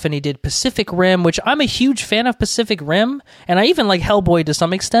stuff, and he did Pacific Rim, which I'm a huge fan of Pacific Rim, and I even like Hellboy to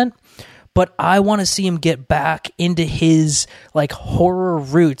some extent, but I want to see him get back into his like horror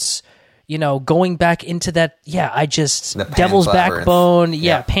roots, going back into that. Devil's Backbone.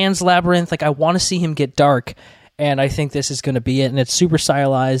 Pan's Labyrinth. Like, I want to see him get dark, and I think this is going to be it, and it's super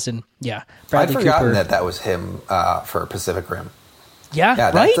stylized, and I'd Bradley forgotten Cooper. that was him for Pacific Rim.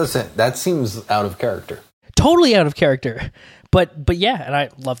 Yeah, right? That seems out of character. Totally out of character, but and I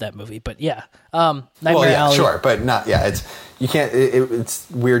love that movie. But Nightmare Alley. Sure, but not. Yeah, it's you can't. It's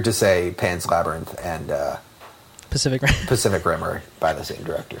weird to say Pan's Labyrinth and Pacific Rim are by the same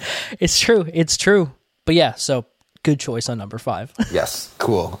director. It's true. But so good choice on number 5. Yes,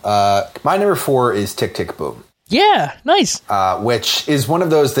 cool. My number 4 is Tick Tick Boom. Yeah, nice. Which is one of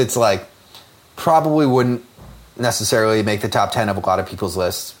those that's like probably wouldn't necessarily make the top 10 of a lot of people's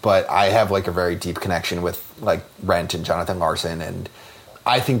lists, but I have like a very deep connection with like Rent and Jonathan Larson, and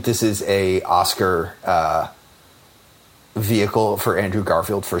I think this is a Oscar vehicle for Andrew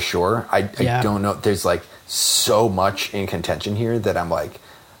Garfield for sure. I don't know. There's like so much in contention here that I'm like,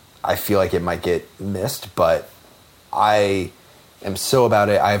 I feel like it might get missed, but I am so about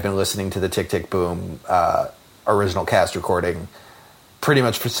it. I've been listening to the Tick Tick Boom original cast recording pretty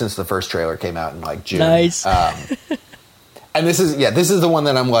much since the first trailer came out in like June. Nice. And this is the one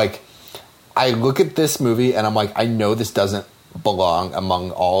that I'm like, I look at this movie and I'm like, I know this doesn't belong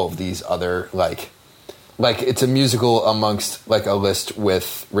among all of these other like it's a musical amongst like a list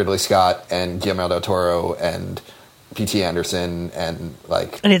with Ridley Scott and Guillermo del Toro and P.T. Anderson and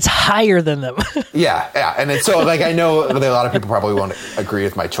like, and it's higher than them. yeah, and it's so like I know that a lot of people probably won't agree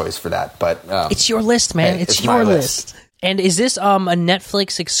with my choice for that, but it's your list, man. Hey, it's your list. And is this a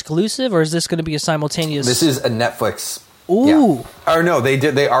Netflix exclusive, or is this going to be a simultaneous? This is a Netflix. Ooh. Yeah. Or no,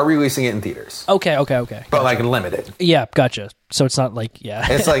 they are releasing it in theaters. Okay. But like limited. Yeah, gotcha. So it's not like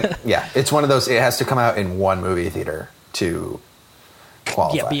It's like it's one of those. It has to come out in one movie theater to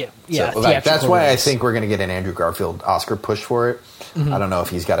qualify. Yeah. So, like, that's why I think we're going to get an Andrew Garfield Oscar push for it. Mm-hmm. I don't know if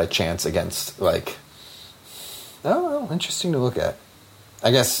he's got a chance against like. Oh, interesting to look at. I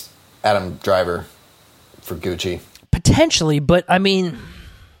guess Adam Driver for Gucci. Potentially, but I mean,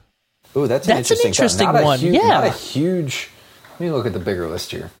 ooh, that's an interesting one. Not a huge. Let me look at the bigger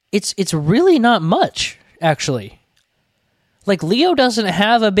list here. It's really not much, actually. Like, Leo doesn't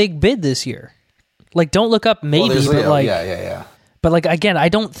have a big bid this year. Like, Don't Look Up, maybe, but Leo. like, yeah. But like, again, I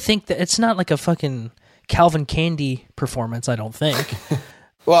don't think that it's not like a fucking Calvin Candy performance. I don't think.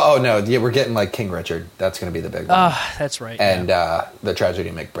 Well, oh no, yeah, we're getting like King Richard. That's going to be the big one. That's right. And the Tragedy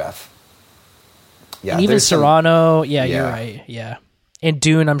of Macbeth. Yeah, and even Cyrano. You're right. Yeah, and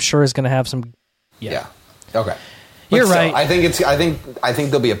Dune, I'm sure, is going to have some. Yeah. Okay. But you're right. I think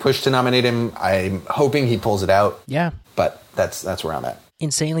there'll be a push to nominate him. I'm hoping he pulls it out. Yeah. But that's where I'm at.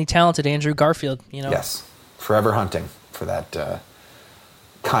 Insanely talented Andrew Garfield. Yes. Forever hunting for that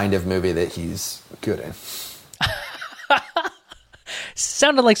kind of movie that he's good in.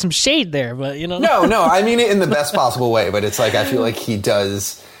 Sounded like some shade there, but No, I mean it in the best possible way. But it's like I feel like he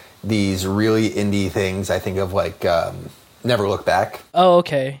does these really indie things. I think of like Never Look Back. Oh,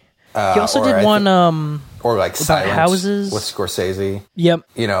 okay. He also did one or like Silence Houses with Scorsese. Yep.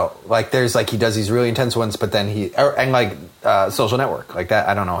 Like there's like he does these really intense ones, but then and like Social Network, like that.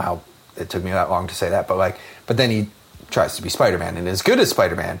 I don't know how it took me that long to say that, but then he tries to be Spider-Man and is good as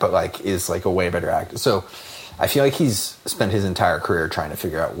Spider-Man, but like is like a way better actor. So I feel like he's spent his entire career trying to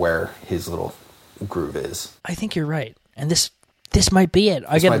figure out where his little groove is. I think you're right, and this might be it.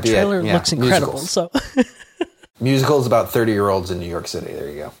 Again, the trailer looks incredible. Musicals. So musicals about 30-year-olds in New York City. There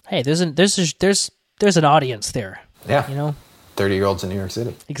you go. Hey, there's an audience there. Yeah, 30-year-olds in New York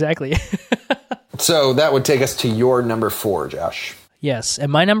City. Exactly. So that would take us to your number 4, Josh. Yes, and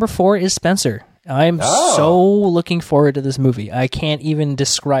my number 4 is Spencer, I'm so looking forward to this movie. I can't even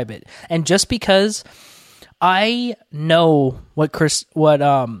describe it. And just because I know what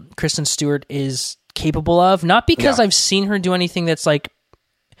Kristen Stewart is capable of, not because I've seen her do anything that's like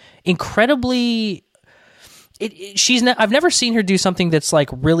incredibly. I've never seen her do something that's like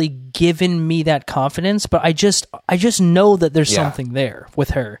really given me that confidence, but I just know that there's something there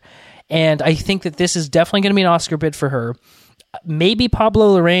with her, and I think that this is definitely going to be an Oscar bid for her. Maybe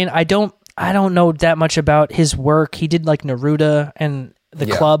Pablo Larraín. I don't know that much about his work. He did like Neruda and The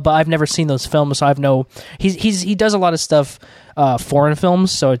Club, but I've never seen those films, so I've he does a lot of stuff, foreign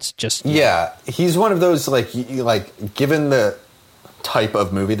films, so it's just he's one of those like given the type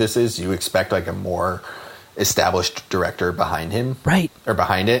of movie this is, you expect like a more established director behind him, right, or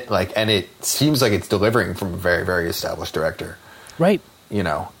behind it, like, and it seems like it's delivering from a very, very established director, right? You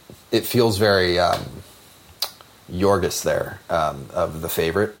know, it feels very Yorgos there, of The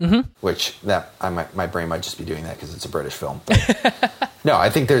Favorite, which that my brain might just be doing that because it's a British film. No, I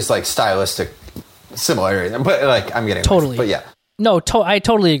think there's like stylistic similarities, but like I'm getting totally, but yeah. No, I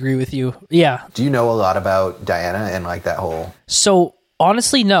totally agree with you. Yeah. Do you know a lot about Diana and like that whole? So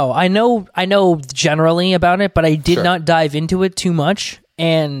honestly, no. I know generally about it, but I did not dive into it too much.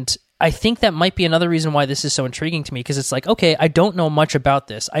 And I think that might be another reason why this is so intriguing to me, because it's like, okay, I don't know much about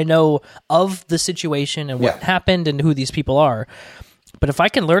this. I know of the situation and what happened and who these people are. But if I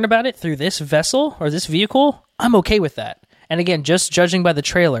can learn about it through this vessel or this vehicle, I'm okay with that. And again, just judging by the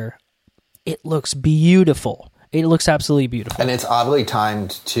trailer, it looks beautiful. It looks absolutely beautiful. And it's oddly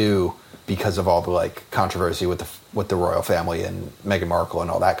timed too, because of all the like controversy with the royal family and Meghan Markle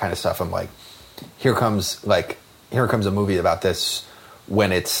and all that kind of stuff. I'm like, here comes a movie about this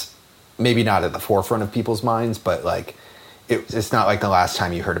when it's maybe not at the forefront of people's minds, but like it's not like the last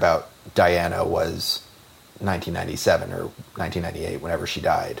time you heard about Diana was 1997 or 1998, whenever she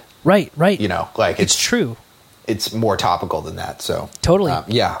died. Right. You know, like it's true. It's more topical than that. So totally.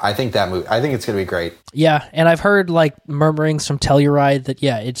 I think that movie, I think it's going to be great. Yeah. And I've heard like murmurings from Telluride that,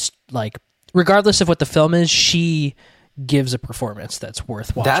 it's like, regardless of what the film is, she gives a performance that's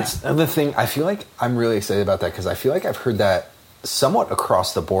worth watching. That's the thing. I feel like I'm really excited about that, because I feel like I've heard that somewhat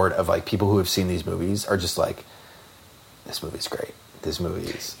across the board of like people who have seen these movies are just like, this movie's great. This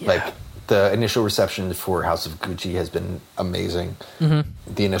movie's like, the initial reception for House of Gucci has been amazing. Mm-hmm.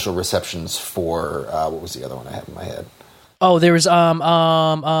 The initial receptions for what was the other one I had in my head? Oh, there was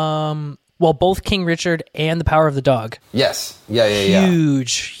both King Richard and The Power of the Dog. Yes. Yeah.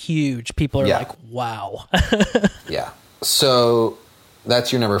 Huge. People are like, wow. Yeah. So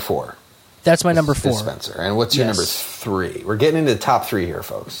that's your number 4. That's my number 4. Spencer. And what's your number 3? We're getting into the top 3 here,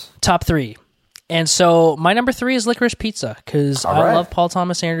 folks. Top 3. And so my number 3 is Licorice Pizza, because I love Paul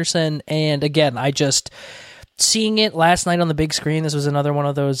Thomas Anderson. And again, I just seeing it last night on the big screen. This was another one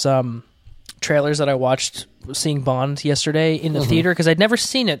of those trailers that I watched seeing Bond yesterday in the theater, because I'd never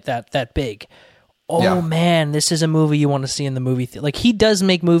seen it that big. Oh man, this is a movie you want to see in the movie theater. Like, he does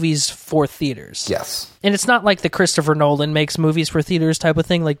make movies for theaters. Yes. And it's not like the Christopher Nolan makes movies for theaters type of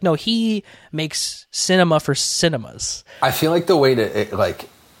thing. Like, no, he makes cinema for cinemas. I feel like the way to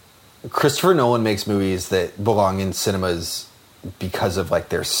Christopher Nolan makes movies that belong in cinemas because of like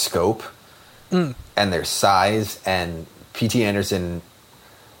their scope and their size, and P.T. Anderson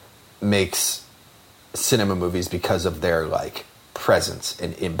makes cinema movies because of their like presence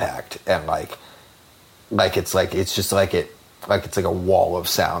and impact, and like it's just like it's like a wall of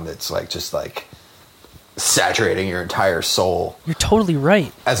sound that's like just like saturating your entire soul. You're totally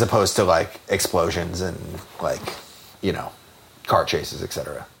right. As opposed to like explosions and like, you know, car chases,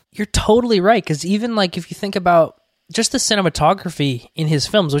 etc. You're totally right, because even like if you think about just the cinematography in his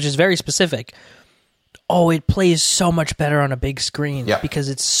films, which is very specific, it plays so much better on a big screen because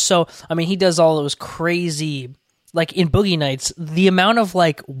it's so. I mean, he does all those crazy, like in Boogie Nights, the amount of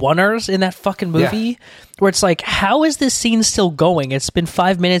like one-ers in that fucking movie where it's like, how is this scene still going? It's been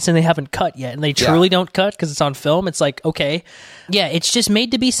 5 minutes and they haven't cut yet, and they truly don't cut because it's on film. It's like, okay, it's just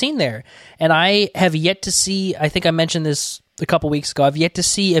made to be seen there. And I have yet to see. I think I mentioned this a couple weeks ago. I've yet to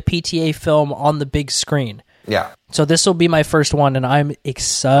see a PTA film on the big screen. Yeah. So this will be my first one, and I'm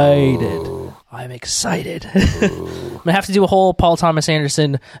excited. Ooh. I'm excited. I'm gonna have to do a whole Paul Thomas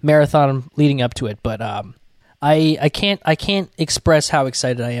Anderson marathon leading up to it, but I can't express how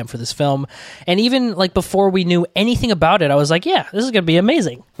excited I am for this film. And even like before we knew anything about it, I was like, this is gonna be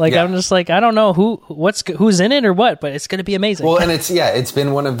amazing. Like I'm just like, I don't know who's in it or what, but it's gonna be amazing. Well, and it's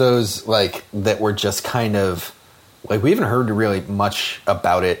been one of those like that we're just kind of like, we haven't heard really much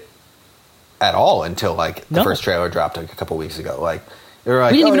about it at all until like the first trailer dropped like a couple weeks ago. Like, They were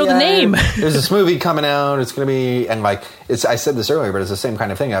like, we didn't even know the name. There's this movie coming out. It's going to be, and like, I said this earlier, but it's the same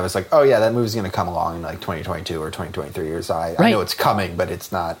kind of thing. I was like, oh yeah, that movie's going to come along in like 2022 or 2023 or so. I know it's coming, but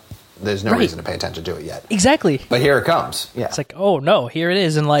it's not, there's no reason to pay attention to it yet. Exactly. But here it comes. Yeah. It's like, oh no, here it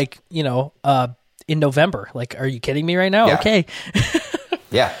is. And like, you know, in November, like, are you kidding me right now? Yeah. Okay.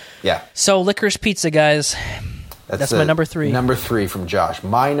 Yeah. Yeah. So Licorice Pizza, guys. That's my number 3. Number 3 from Josh.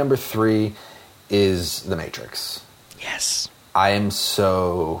 My number 3 is The Matrix. Yes. I am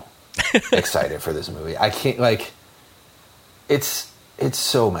so excited for this movie. I can't, like, it's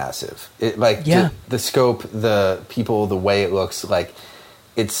so massive. It like the scope, the people, the way it looks, like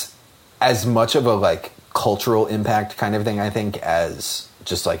it's as much of a like cultural impact kind of thing, I think, as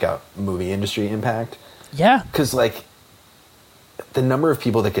just like a movie industry impact. Yeah. Because like the number of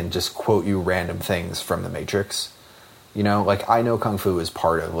people that can just quote you random things from The Matrix, you know, like I know Kung Fu is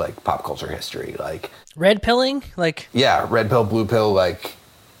part of like pop culture history, like red pilling, like red pill, blue pill, like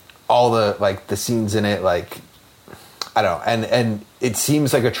all the like the scenes in it, like I don't know, and it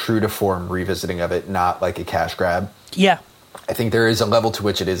seems like a true to form revisiting of it, not like a cash grab. Yeah, I think there is a level to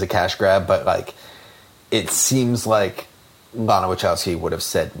which it is a cash grab, but like it seems like Lana Wachowski would have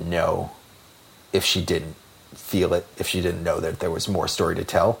said no if she didn't feel it, if she didn't know that there was more story to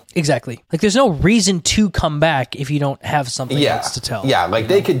tell. Exactly. Like there's no reason to come back if you don't have something else to tell. Yeah, like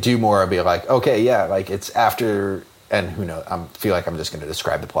they could do more and be like, okay, yeah, like it's after, and who knows, I feel like I'm just going to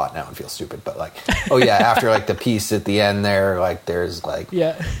describe the plot now and feel stupid, but like, oh yeah, after like the piece at the end there, like there's like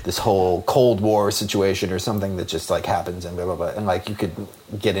this whole Cold War situation or something that just like happens and blah, blah, blah. And like you could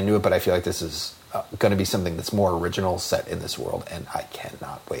get into it, but I feel like this is going to be something that's more original set in this world, and I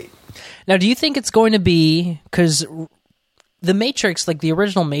cannot wait. Now, do you think it's going to be, because the Matrix, like the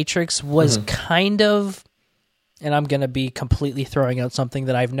original Matrix was kind of, and I'm going to be completely throwing out something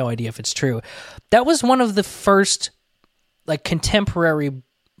that I have no idea if it's true. That was one of the first like contemporary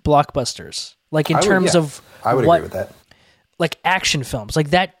blockbusters, like in terms of I would agree with that. Like action films,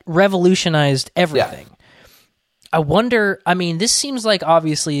 like that revolutionized everything. Yeah. I wonder, I mean, this seems like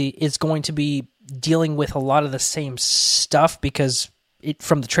obviously it's going to be dealing with a lot of the same stuff because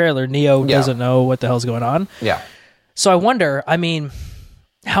from the trailer, Neo doesn't know what the hell's going on. Yeah. So I wonder, I mean,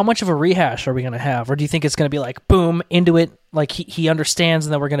 how much of a rehash are we going to have? Or do you think it's going to be like, boom, into it, like he understands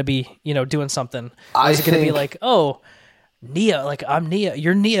and then we're going to be, you know, doing something? Or is it going to be like, oh, Neo, like I'm Neo,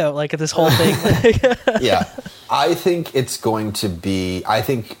 you're Neo, like this whole thing? Yeah. I think it's going to be, I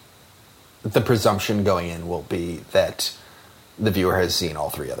think the presumption going in will be that the viewer has seen all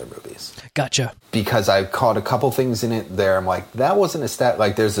 3 other movies. Gotcha. Because I caught a couple things in it there. I'm like, that wasn't a stat.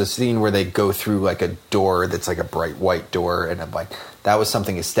 Like, there's a scene where they go through like a door that's like a bright white door, and I'm like, that was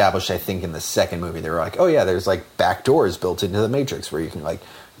something established. I think in the second movie, they were like, oh yeah, there's like back doors built into the Matrix where you can like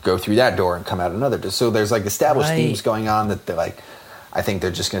go through that door and come out another door. So there's like established themes going on that they're like, I think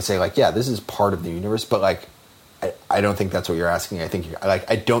they're just going to say like, yeah, this is part of the universe, but like, I don't think that's what you're asking. I think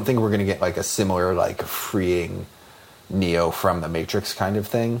I don't think we're going to get like a similar like freeing Neo from the Matrix kind of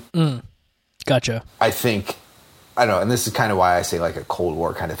thing. Gotcha. I think, I don't know, and this is kind of why I say like a Cold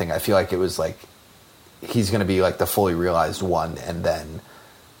War kind of thing. I feel like it was like he's going to be like the fully realized one, and then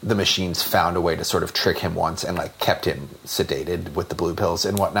the machines found a way to sort of trick him once and like kept him sedated with the blue pills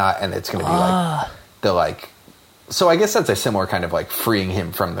and whatnot, and it's going to be like the like. So I guess that's a similar kind of like freeing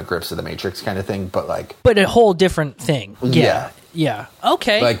him from the grips of the Matrix kind of thing, but a whole different thing. Yeah.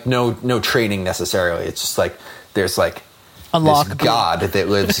 Okay. Like no training necessarily. It's just like there's like this god that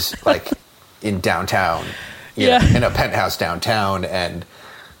lives like in downtown, you know, in a penthouse downtown, and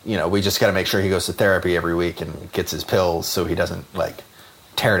you know, we just got to make sure he goes to therapy every week and gets his pills so he doesn't like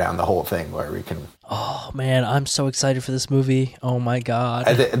tear down the whole thing. Where we can. Oh man, I'm so excited for this movie. Oh my god.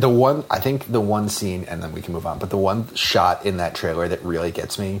 I think the one scene, and then we can move on, but the one shot in that trailer that really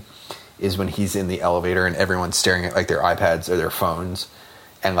gets me is when he's in the elevator and everyone's staring at like their iPads or their phones,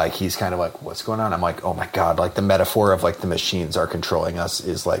 and like he's kind of like, what's going on? I'm like, oh my god, like the metaphor of like the machines are controlling us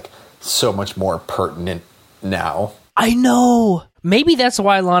is like so much more pertinent now. I know. Maybe that's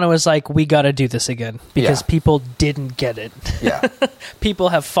why Lana was like, we got to do this again, because people didn't get it. Yeah. People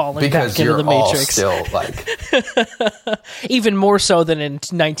have fallen back into the Matrix. Still like even more so than in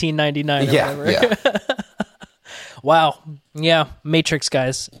 1999 or whatever. Yeah. Wow. Yeah, Matrix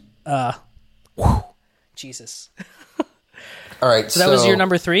guys. Jesus. All right. So that was your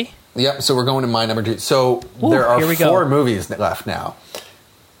number 3? Yep. So we're going to my number 2. So there are 4 movies left now.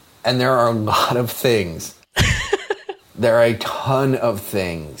 And there are a lot of things. There are a ton of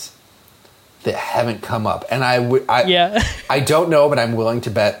things that haven't come up. And I don't know, but I'm willing to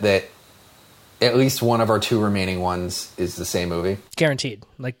bet that at least one of our 2 remaining ones is the same movie. Guaranteed.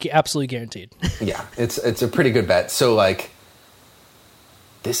 Like absolutely guaranteed. Yeah. It's a pretty good bet. So like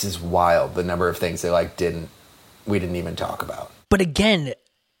this is wild. The number of things they like we didn't even talk about. But again,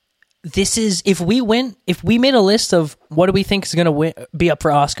 this is, if we made a list of what do we think is going to be up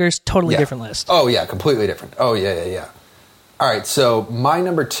for Oscars, totally different list. Oh yeah, completely different. Oh yeah. All right, so my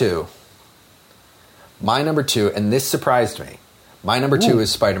number two, and this surprised me. My number two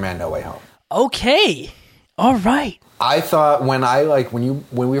is Spider-Man: No Way Home. Okay, all right. I thought when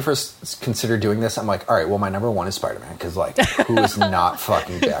we first considered doing this, I'm like, all right, well, my number one is Spider-Man, because like, who is not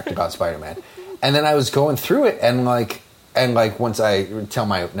fucking jacked about Spider-Man? And then I was going through it, and once I tell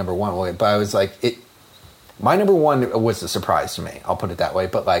my number one, but I was like, my number one was a surprise to me. I'll put it that way.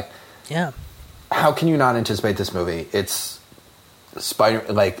 But like, yeah, how can you not anticipate this movie? It's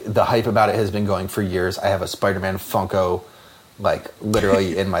the hype about it has been going for years. I have a Spider-Man Funko, like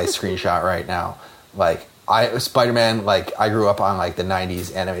literally in my screenshot right now. Like Spider-Man, like I grew up on like the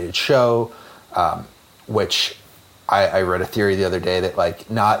 90s animated show, which I read a theory the other day that like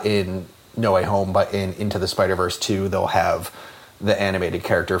not in No Way Home, but in Into the Spider-Verse 2, they'll have the animated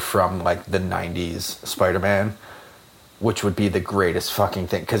character from like the 90s Spider-Man, which would be the greatest fucking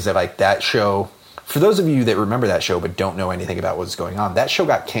thing. Because like that show, for those of you that remember that show but don't know anything about what's going on, that show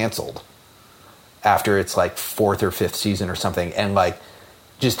got canceled after its like 4th or 5th season or something, and like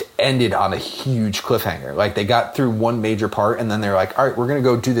just ended on a huge cliffhanger. Like they got through one major part, and then they're like, all right, we're going to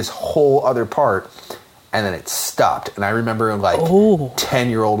go do this whole other part. And then it stopped. And I remember like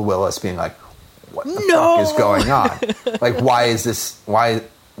 10-year-old Willis being like, what the fuck is going on? Like, why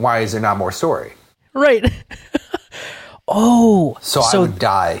is there not more story? Right. So I would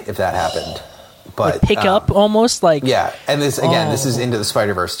die if that happened. But like pick up almost like. Yeah. And this is Into the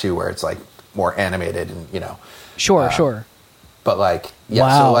Spider-Verse 2, where it's like more animated and, you know. Sure. But like, yeah.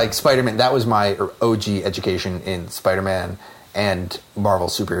 Wow. So like Spider-Man, that was my OG education in Spider-Man and Marvel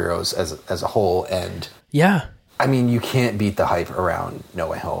superheroes as a whole. And yeah, I mean, you can't beat the hype around No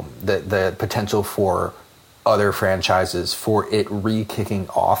Way Home. The potential for other franchises, for it re-kicking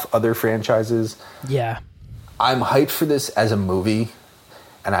off other franchises. Yeah. I'm hyped for this as a movie,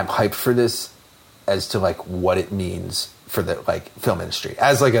 and I'm hyped for this as to like what it means for the like film industry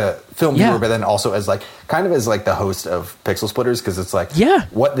as like a film viewer, but then also as like kind of as like the host of Pixel Splitters, because it's like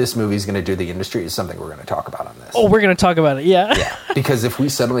what this movie is going to do to the industry is something we're going to talk about on this. Oh, we're going to talk about it, yeah. Because if we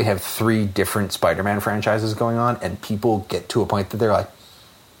suddenly have 3 different Spider-Man franchises going on, and people get to a point that they're like,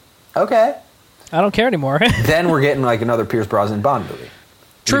 okay, I don't care anymore. Then we're getting like another Pierce Brosnan Bond movie.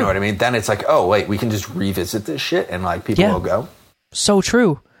 True. You know what I mean? Then it's like, oh wait, we can just revisit this shit, and like people will go. So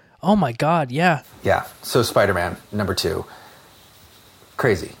true. Oh my God, yeah. Yeah. So Spider-Man, number 2.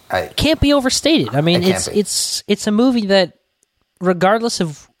 Crazy. Can't be overstated. I mean, it's a movie that, regardless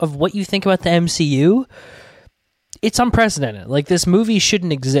of what you think about the MCU, it's unprecedented. Like, this movie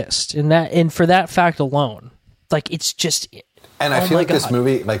shouldn't exist. And for that fact alone, like, it's just. And I feel like this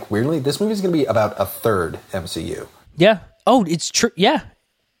movie, like, weirdly, this movie is going to be about a third MCU. Yeah. Oh, it's true. Yeah.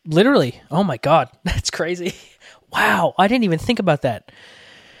 Literally. Oh my God. That's crazy. Wow. I didn't even think about that.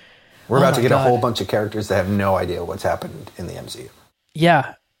 We're about to get a whole bunch of characters that have no idea what's happened in the MCU.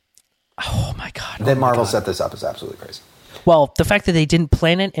 Yeah. Oh my God. That Marvel set this up is absolutely crazy. Well, the fact that they didn't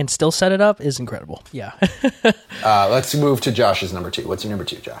plan it and still set it up is incredible. Yeah. Let's move to Josh's number 2. What's your number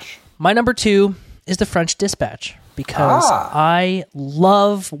 2, Josh? My number 2 is The French Dispatch, because I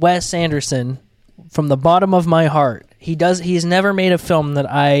love Wes Anderson from the bottom of my heart. He's never made a film that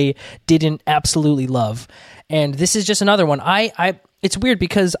I didn't absolutely love. And this is just another one. It's weird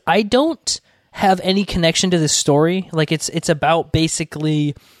because I don't have any connection to this story. Like it's about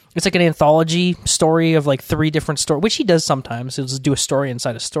basically, it's like an anthology story of like 3 different stories, which he does sometimes. He'll just do a story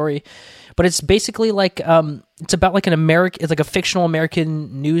inside a story. But it's basically like, it's about like it's like a fictional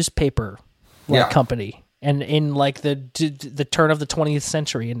American newspaper company. And in like the turn of the 20th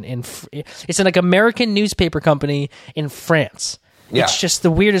century, it's in like American newspaper company in France. Yeah. It's just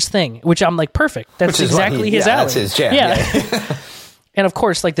the weirdest thing, which I'm like, perfect. That's exactly his alley. That's his jam. Yeah. And of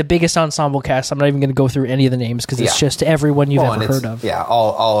course, like the biggest ensemble cast, I'm not even going to go through any of the names because it's just everyone you've ever heard of. Yeah,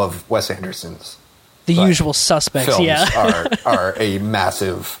 all of Wes Anderson's. The usual suspects, films are a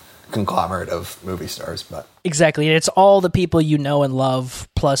massive conglomerate of movie stars. But exactly. And it's all the people you know and love,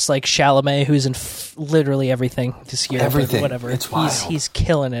 plus like Chalamet, who's in literally everything this year. Everything. Whatever. It's wild. He's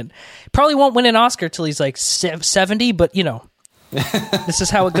killing it. Probably won't win an Oscar till he's like 70, but you know. This is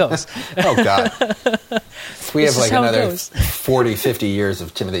how it goes. Oh God. We have like another 40, 50 years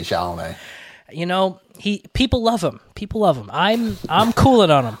of Timothée Chalamet. You know, people love him. People love him. I'm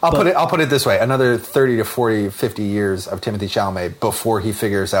cooling on him. I'll put it this way. Another 30 to 40, 50 years of Timothée Chalamet before he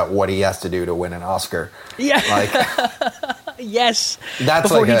figures out what he has to do to win an Oscar. Yeah. Like yes. That's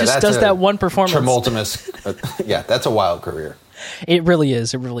before like he just does that one performance. Tumultuous. Yeah, that's a wild career. It really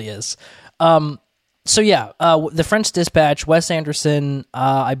is. It really is. So yeah, The French Dispatch, Wes Anderson.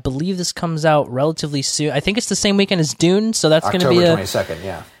 I believe this comes out relatively soon. I think it's the same weekend as Dune, so that's going to be October 22nd.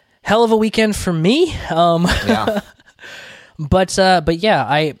 Yeah, hell of a weekend for me. yeah. But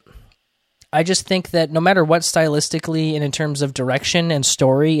yeah, I just think that no matter what stylistically and in terms of direction and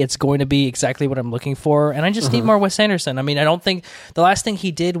story, it's going to be exactly what I'm looking for. And I just need more Wes Anderson. I mean, I don't think the last thing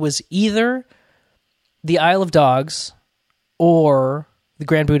he did was either The Isle of Dogs or The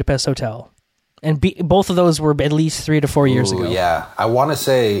Grand Budapest Hotel. And both of those were at least 3 to 4 years ago. Yeah, I want to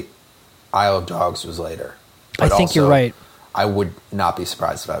say Isle of Dogs was later. I think you're right. I would not be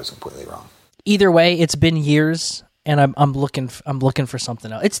surprised if I was completely wrong. Either way, it's been years. And I'm looking for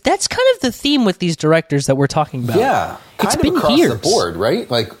something else. That's kind of the theme with these directors that we're talking about. Yeah, it's been across years. the board, right?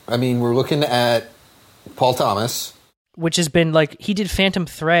 Like, I mean, we're looking at Paul Thomas, which has been like he did Phantom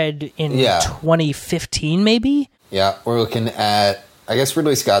Thread in 2015, maybe. Yeah, we're looking at. I guess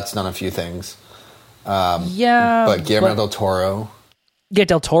Ridley Scott's done a few things. But Guillermo del Toro. Yeah,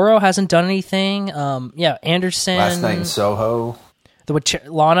 Del Toro hasn't done anything. Anderson. Last Night in Soho.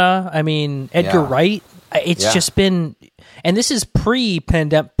 Lana. I mean, Edgar Wright. It's just been, and this is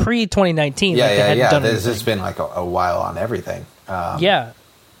pre-pandemic, pre-2019. This has been like a while on everything.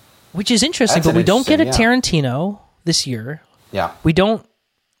 Which is interesting, but we don't get a Tarantino this year. Yeah. We don't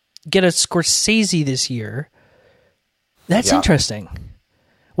get a Scorsese this year. That's interesting.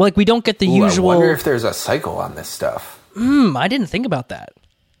 Well, like we don't get the usual. I wonder if there's a cycle on this stuff. I didn't think about that.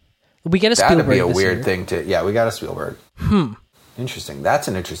 We get a Spielberg. That'd be a weird year. thing to. Yeah, we got a Spielberg. Interesting. That's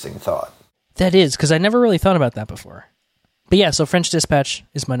an interesting thought. That is, because I never really thought about that before. But yeah, so French Dispatch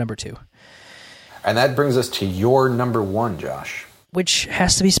is my number 2. And that brings us to your number 1, Josh. Which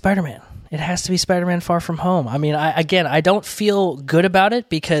has to be Spider-Man. It has to be Spider-Man Far From Home. I mean, I don't feel good about it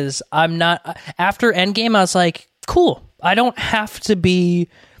because I'm not... After Endgame, I was like, cool. I don't have to be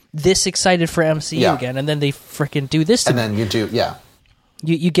this excited for MCU again. And then they freaking do this to me. And then you do,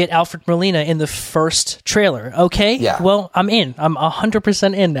 You get Alfred Molina in the first trailer. Okay, well, I'm in. I'm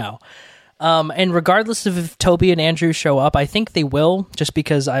 100% in now. And regardless of if Toby and Andrew show up, I think they will, just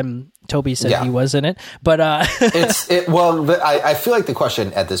because Toby said he was in it. But I feel like the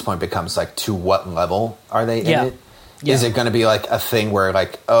question at this point becomes like, to what level are they in it? Yeah. Is it going to be like a thing where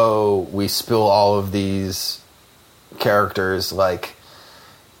like, oh, we spill all of these characters like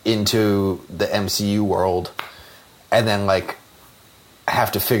into the MCU world, and then like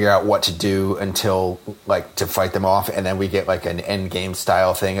have to figure out what to do until like to fight them off, and then we get like an Endgame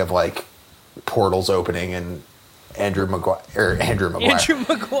style thing of like portals opening and Andrew Garfield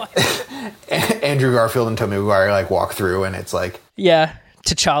and Tobey Maguire like walk through, and it's like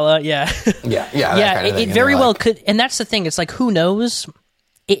T'Challa, it very well could. And that's the thing, it's like, who knows?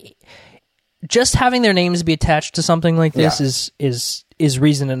 Just having their names be attached to something like this is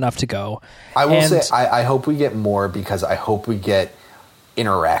reason enough to go. I will say I hope we get more, because I hope we get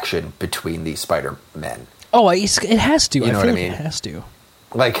interaction between these Spider-Men. Oh, it has to. You know what I mean? It has to.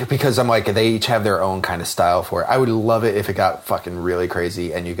 Like, because I'm like, they each have their own kind of style for it. I would love it if it got fucking really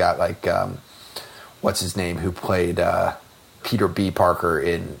crazy and you got like, what's his name, who played Peter B. Parker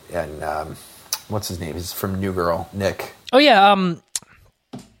in what's his name? He's from New Girl, Nick. Oh yeah.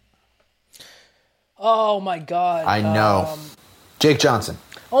 Oh my God. I know. Jake Johnson.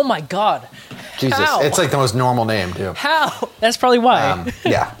 Oh my God. Jesus. How? It's like the most normal name too. How? That's probably why.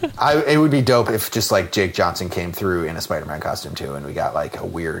 It would be dope if just like Jake Johnson came through in a Spider-Man costume too, and we got like a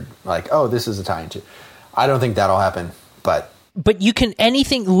weird, like, oh, this is a tie into. I don't think that'll happen, but you can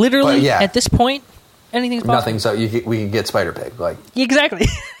anything literally at this point, anything's possible. Nothing. So we can get Spider-Pig, like exactly.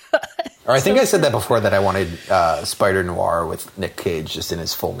 Or I think I said that before, that I wanted Spider Noir with Nick Cage, just in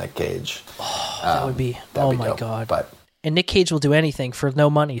his full Nick Cage. Oh, that would be. Oh my dope. God! But and Nick Cage will do anything for no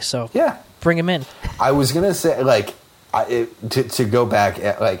money, so bring him in. I was gonna say, like, to go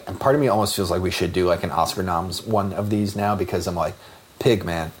back, like, part of me almost feels like we should do like an Oscar noms one of these now, because I'm like, Pig,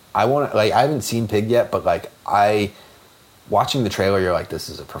 man. I want to, like, I haven't seen Pig yet, but like, watching the trailer, you're like, this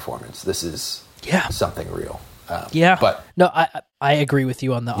is a performance. This is something real. But no, I agree with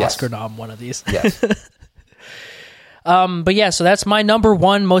you on the Oscar nom one of these. Yes. But yeah, so that's my number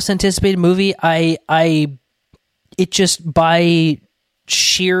 1 most anticipated movie. It just, by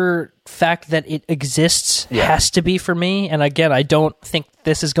sheer fact that it exists, has to be for me. And again, I don't think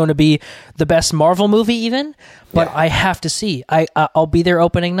this is going to be the best Marvel movie even, but I have to see. I'll be there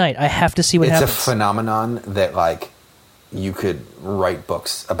opening night. I have to see what happens. It's a phenomenon that, like, you could write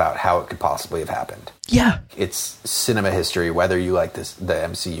books about how it could possibly have happened. Yeah. It's cinema history, whether you like the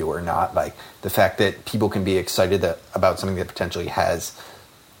MCU or not. Like, the fact that people can be excited about something that potentially has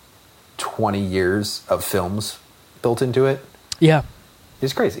 20 years of films built into it. Yeah.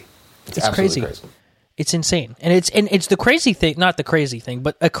 It's crazy. It's crazy. It's insane. And it's the crazy thing, not the crazy thing,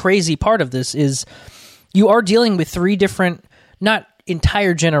 but a crazy part of this is you are dealing with three different, not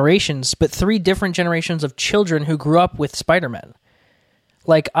entire generations, but three different generations of children who grew up with Spider-Man.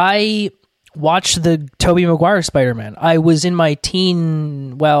 Like, I watched the Tobey Maguire Spider-Man. I was in my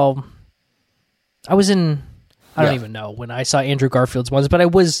teen, well, I don't even know when I saw Andrew Garfield's ones, but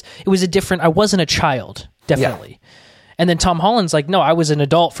it was a different, I wasn't a child, definitely. Yeah. And then Tom Holland's like, no, I was an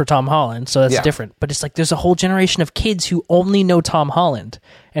adult for Tom Holland, so that's different. But it's like there's a whole generation of kids who only know Tom Holland.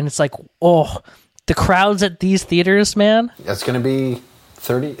 And it's like, oh, the crowds at these theaters, man. It's going to be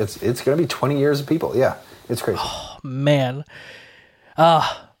 30, it's going to be 20 years of people. Yeah, it's crazy. Oh, man.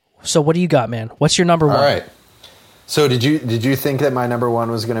 So what do you got, man? What's your number one? All right. So did you think that my number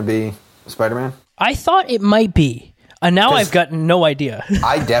one was going to be Spider-Man? I thought it might be. And now I've got no idea.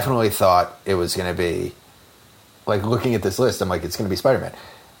 I definitely thought it was going to be, like, looking at this list, I'm like, it's going to be Spider-Man.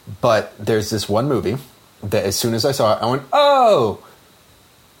 But there's this one movie that as soon as I saw it, I went, oh!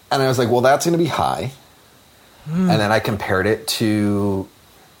 And I was like, well, that's going to be high. And then I compared it to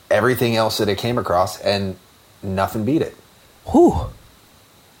everything else that it came across, and nothing beat it. Whew.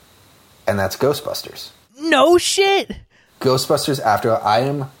 And that's Ghostbusters. No shit! Ghostbusters Afterlife. I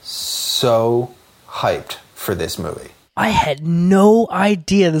am so hyped for this movie. I had no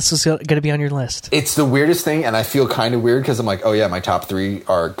idea this was going to be on your list. It's the weirdest thing, and I feel kind of weird because I'm like, oh yeah, my top three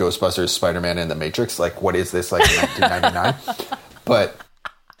are Ghostbusters, Spider-Man, and The Matrix. Like, what is this, like 1999? But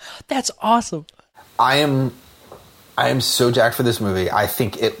that's awesome. I am so jacked for this movie. I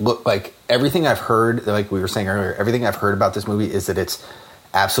think it looked like everything I've heard, like we were saying earlier, everything I've heard about this movie is that it's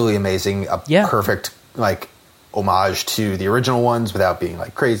absolutely amazing, a perfect, like, homage to the original ones without being,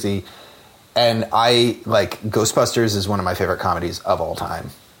 like, crazy. And I, like, Ghostbusters is one of my favorite comedies of all time.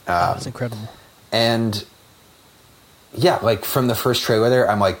 That's incredible. And, yeah, like, from the first trailer there,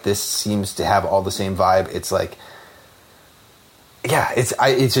 I'm like, this seems to have all the same vibe. It's like, yeah,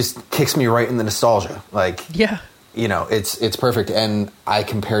 it just kicks me right in the nostalgia. Like, yeah, you know, it's perfect. And I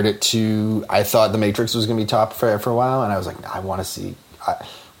compared it to, I thought The Matrix was going to be top for a while, and I was like, I want to see,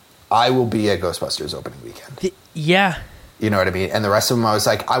 I will be at Ghostbusters opening weekend. Yeah. You know what I mean? And the rest of them, I was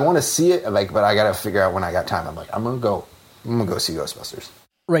like, I want to see it, like, but I got to figure out when I got time. I'm like, I'm gonna go see Ghostbusters.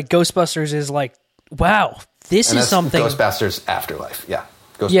 Right, Ghostbusters is like, wow, this is something. Ghostbusters Afterlife, yeah.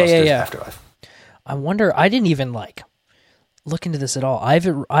 Ghostbusters Afterlife. I wonder. I didn't even like look into this at all.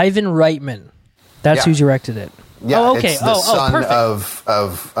 Ivan Reitman, that's who directed it. Yeah, oh, okay. It's the son perfect.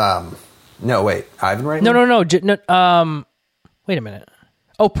 of no, wait, Ivan Reitman. No. Wait a minute.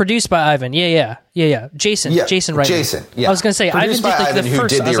 Oh, produced by Ivan. Yeah. Jason Reitman. Jason, yeah. I was going to say, produced Ivan did, like, Ivan, the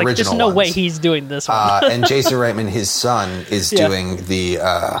first. Who did I was the like, there's no ones. way he's doing this one. And Jason Reitman, his son, is doing the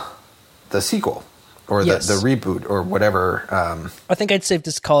sequel or the reboot or whatever. I think I'd safe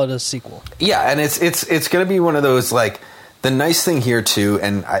to call it a sequel. Yeah, and it's going to be one of those, like, the nice thing here too,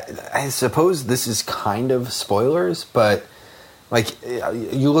 and I suppose this is kind of spoilers, but, like,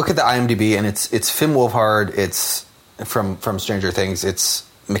 you look at the IMDb and it's Finn Wolfhard, it's from Stranger Things, it's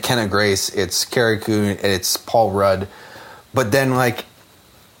McKenna Grace, it's Carrie Coon, and it's Paul Rudd. But then, like,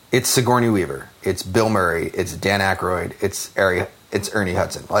 it's Sigourney Weaver, it's Bill Murray, it's Dan Aykroyd, it's Ernie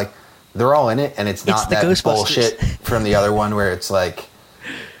Hudson. Like, they're all in it, and it's not that bullshit from the other one where it's like,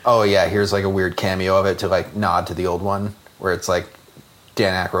 oh yeah, here's like a weird cameo of it to, like, nod to the old one, where it's like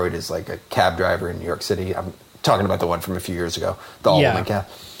Dan Aykroyd is like a cab driver in New York City. I'm talking about the one from a few years ago, the all-woman cab.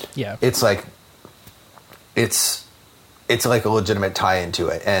 Yeah, it's like it's like a legitimate tie into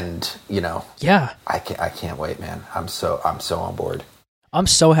it, and, you know, I can't wait, man. I'm so on board. I'm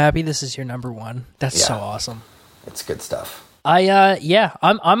so happy this is your number one. That's so awesome. It's good stuff.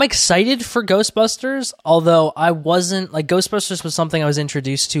 I'm excited for Ghostbusters, although I wasn't, like, Ghostbusters was something I was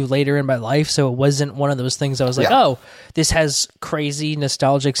introduced to later in my life, so it wasn't one of those things I was like, oh, this has crazy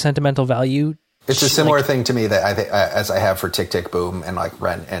nostalgic sentimental value. It's a similar thing to me that I think as I have for Tick Tick Boom and, like,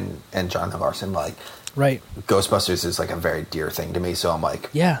 Rent and Jonathan Larson. Like, right, Ghostbusters is, like, a very dear thing to me, so I'm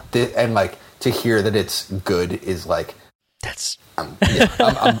like, and, like, to hear that it's good is like, that's I'm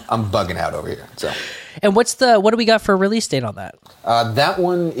bugging out over here. So, and what do we got for a release date on that? That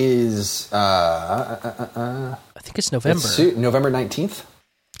one is I think it's November. November 19th.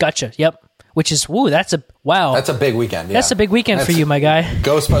 Gotcha. Yep. Which is that's a big weekend. Yeah. That's a big weekend for you, my guy.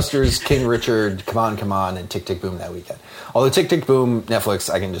 Ghostbusters, King Richard, Come On, and Tick Tick Boom that weekend. Although Tick Tick Boom, Netflix,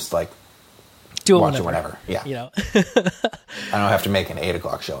 I can just, like, watch it whenever. Yeah, you know, I don't have to make an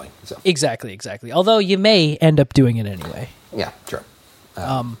 8:00 showing. So. Exactly. Although you may end up doing it anyway. Yeah, sure.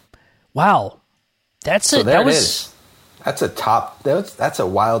 Wow, that's so it. That's a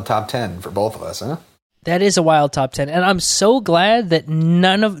wild top 10 for both of us, huh? That is a wild top 10, and I'm so glad that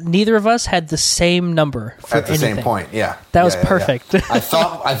neither of us had the same number for at the anything. same point. Yeah, that was perfect. I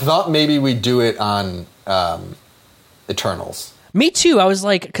thought maybe we'd do it on Eternals. Me too. I was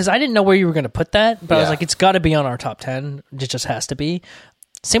like, because I didn't know where you were going to put that, but I was like, it's got to be on our top 10. It just has to be.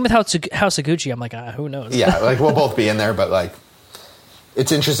 Same with House of Gucci. I'm like, who knows? Yeah, like we'll both be in there, but like,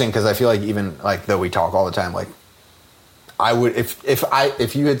 it's interesting because I feel like even like though we talk all the time, like I would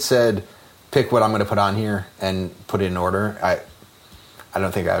if you had said pick what I'm going to put on here and put it in order, I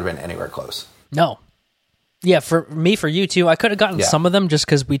don't think I would have been anywhere close. No. Yeah, for you too. I could have gotten some of them just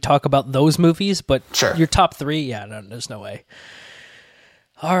because we talk about those movies, but your top 3, no, there's no way.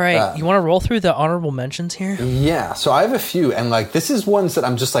 All right, you want to roll through the honorable mentions here? Yeah, so I have a few, and like this is ones that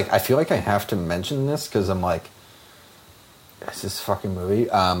I'm just like I feel like I have to mention this because I'm like, is this fucking movie?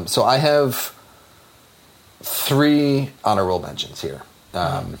 So I have 3 honorable mentions here.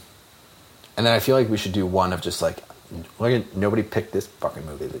 And then I feel like we should do one of just like nobody picked this fucking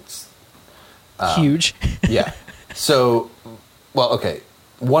movie that's huge. Yeah. So, well, okay.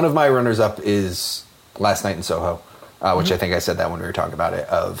 One of my runners-up is Last Night in Soho, which I think I said that when we were talking about it,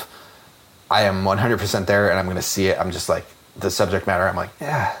 I am 100% there and I'm going to see it. I'm just like, the subject matter, I'm like,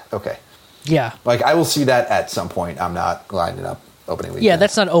 yeah, okay. Yeah. Like, I will see that at some point. I'm not lining up opening weekend. Yeah,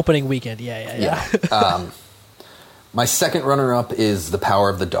 that's not opening weekend. Yeah. My second runner-up is The Power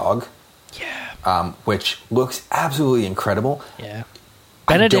of the Dog. Yeah. Which looks absolutely incredible. Yeah.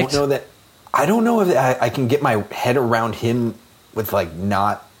 Benedict. I don't know if I can get my head around him with like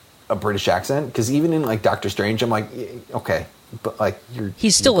not a British accent, because even in like Doctor Strange, I'm like, okay, but like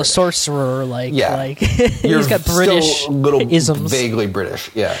he's still a sorcerer, like he's got British little isms, vaguely British,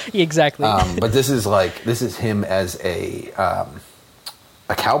 exactly. But this is him as a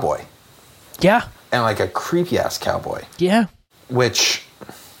cowboy, and like a creepy ass cowboy, which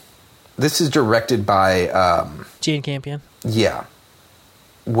this is directed by Jane Campion,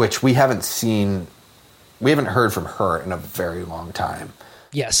 which we haven't heard from her in a very long time.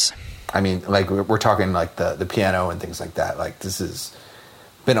 Yes. I mean, like, we're talking, like, the piano and things like that. Like, this has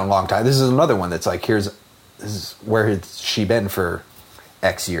been a long time. This is another one that's, like, this is where has she been for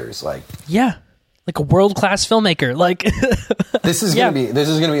X years? Like... Yeah. Like a world-class filmmaker. Like... This is gonna be,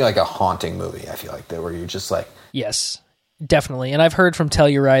 like, a haunting movie, I feel like, where you're just, like... Yes, definitely. And I've heard from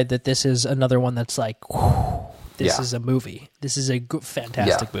Telluride that this is another one that's, like... Whew, this is a movie. This is a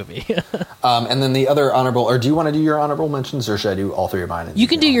fantastic movie. And then the other honorable, or do you want to do your honorable mentions, or should I do all 3 of mine? You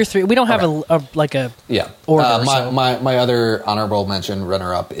can do your 3. We don't have a order. My other honorable mention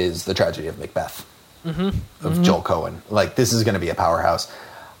runner-up is The Tragedy of Macbeth of Joel Coen. Like, this is going to be a powerhouse.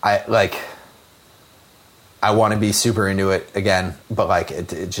 I want to be super into it again, but like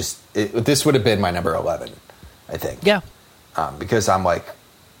this would have been my number 11, I think. Yeah. Because I'm like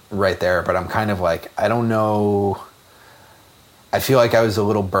right there, but I'm kind of like, I don't know. I feel like I was a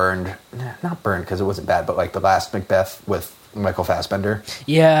little burned, not burned because it wasn't bad, but like the last Macbeth with Michael Fassbender.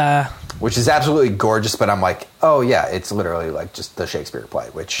 Yeah. Which is absolutely gorgeous, but I'm like, oh yeah, it's literally like just the Shakespeare play,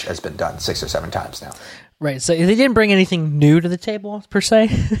 which has been done 6 or 7 times now. Right. So they didn't bring anything new to the table per se.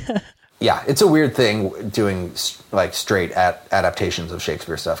 Yeah. It's a weird thing doing like straight adaptations of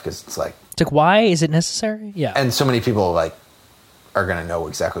Shakespeare stuff. Cause it's like, why is it necessary? Yeah. And so many people like are going to know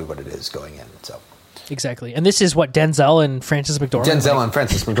exactly what it is going in. So exactly. And this is what Denzel and Frances McDormand. And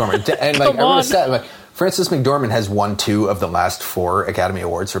Frances McDormand. And like, I was sad, like Frances McDormand has won 2 of the last 4 Academy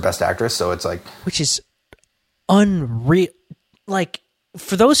Awards for Best Actress. So it's like, which is unreal. Like,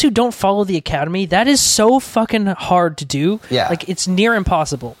 for those who don't follow the Academy, that is so fucking hard to do. Yeah. Like, it's near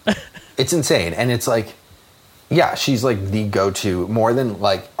impossible. It's insane. And it's like, yeah, she's like the go-to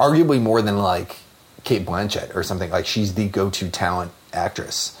arguably more than like Cate Blanchett or something. Like, she's the go-to talent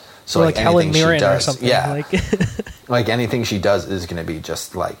actress. So or like Helen Mirren or something. Yeah. Like anything she does is going to be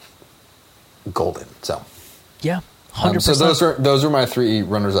just like golden. So yeah, 100%. So those were my 3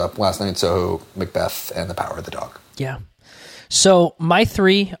 runners up: Last Night in Soho, Macbeth, and The Power of the Dog. Yeah. So my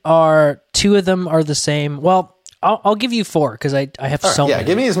 3 are 2 of them are the same. Well, I'll give you 4 because I have so many. Yeah,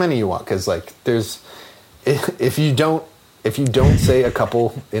 give me as many you want because like if you don't say a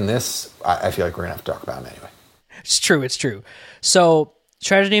couple in this, I feel like we're gonna have to talk about them anyway. It's true. So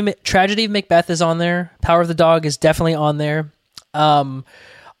Tragedy of Macbeth is on there. Power of the Dog is definitely on there.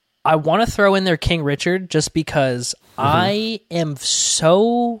 I want to throw in there King Richard just because I am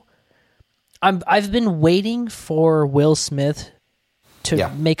so... I've been waiting for Will Smith to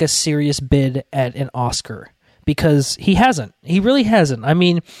make a serious bid at an Oscar because he hasn't. He really hasn't. I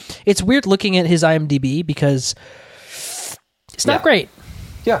mean, it's weird looking at his IMDb because it's not great.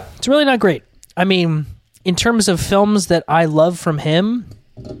 Yeah. It's really not great. I mean, in terms of films that I love from him,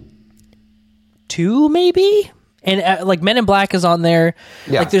 2 maybe, and like Men in Black is on there.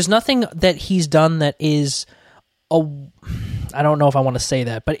 Yeah. Like there's nothing that he's done that is I don't know if I want to say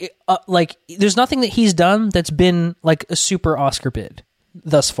that, but like there's nothing that he's done that's been like a super Oscar bid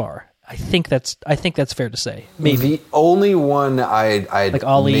thus far. I think that's fair to say. Maybe the only one I like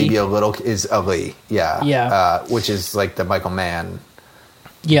Ali, maybe a little is Ali. Yeah. Which is like the Michael Mann.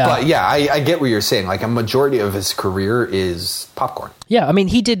 Yeah. But yeah, I get what you're saying. Like a majority of his career is popcorn. Yeah. I mean,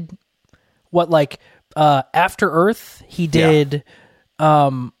 he did what, like After Earth, he did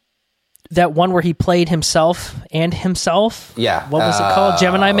that one where he played himself and himself. Yeah. What was it called?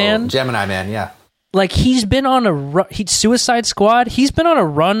 Gemini Man? Gemini Man, yeah. Like he's been on a Suicide Squad. He's been on a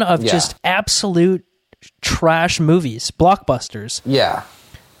run of just absolute trash movies, blockbusters. Yeah.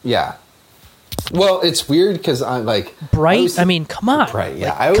 Yeah. Well, it's weird because I'm like Bright. I mean, come on. Bright. Yeah.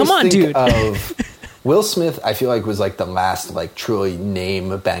 Like, I always come on, think dude. of Will Smith. I feel like was like the last like truly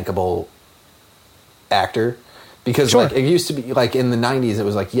name bankable actor because like it used to be like in the 90s. It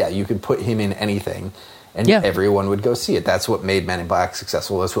was like you could put him in anything. And everyone would go see it. That's what made Men in Black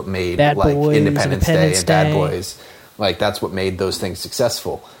successful. That's what made Bad like Boys, Independence Day and Bad Boys. Like that's what made those things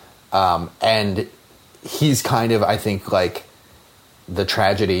successful. And he's kind of, I think, like the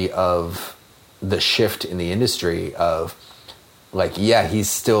tragedy of the shift in the industry of like, he's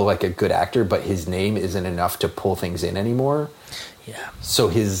still like a good actor, but his name isn't enough to pull things in anymore. Yeah. So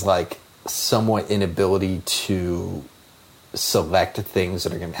his like somewhat inability to select things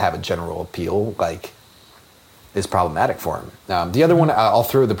that are going to have a general appeal, like, is problematic for him. The other one, I'll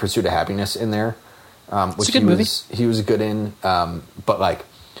throw The Pursuit of Happiness in there, which he was good in, but like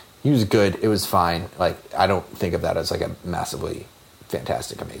he was good. It was fine. Like I don't think of that as like a massively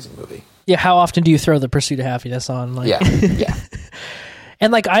fantastic, amazing movie. Yeah, how often do you throw The Pursuit of Happiness on? Like, yeah.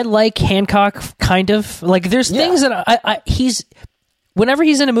 And like I like Hancock, kind of. Like there's things that he's whenever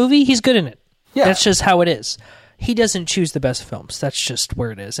he's in a movie, he's good in it. Yeah, that's just how it is. He doesn't choose the best films. That's just where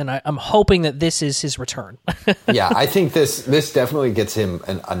it is. And I'm hoping that this is his return. Yeah, I think this definitely gets him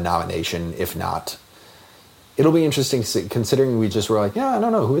a nomination, if not. It'll be interesting considering we just were like, I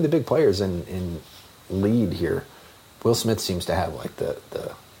don't know, who are the big players in lead here? Will Smith seems to have like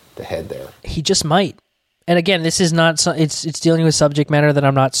the head there. He just might. And again, this is not. It's dealing with subject matter that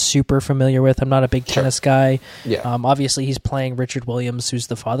I'm not super familiar with. I'm not a big tennis guy. Yeah. Obviously, he's playing Richard Williams, who's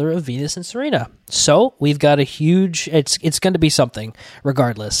the father of Venus and Serena. So we've got a huge. It's going to be something,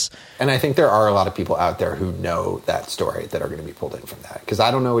 regardless. And I think there are a lot of people out there who know that story that are going to be pulled in from that because I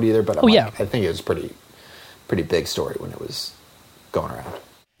don't know it either. But I think it was pretty big story when it was going around.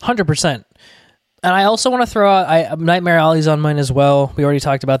 100%. And I also want to throw out Nightmare Alley's on mine as well. We already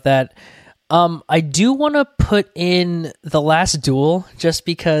talked about that. I do want to put in The Last Duel just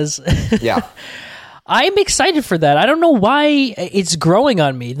because I'm excited for that. I don't know why it's growing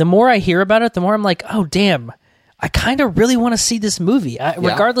on me. The more I hear about it, the more I'm like, oh, damn, I kind of really want to see this movie.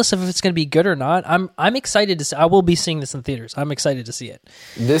 Regardless of if it's going to be good or not, I'm excited to see. I will be seeing this in theaters. I'm excited to see it.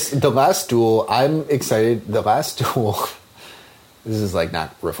 The Last Duel, I'm excited. The Last Duel... This is like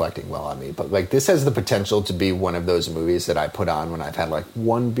not reflecting well on me, but like this has the potential to be one of those movies that I put on when I've had like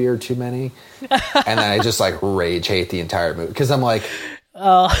one beer too many, and then I just like rage hate the entire movie because I'm like,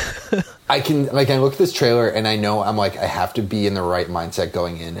 I look at this trailer and I know I'm like I have to be in the right mindset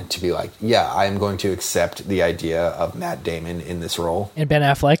going in to be like, I am going to accept the idea of Matt Damon in this role and Ben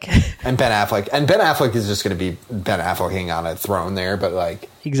Affleck and Ben Affleck is just going to be Ben Affleck hanging on a throne there, but like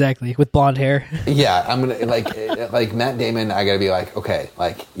exactly with blonde hair. Yeah, I'm gonna like Matt Damon. I gotta be like, okay,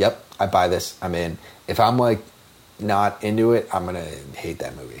 like, yep, I buy this. I'm in. If I'm like not into it, I'm gonna hate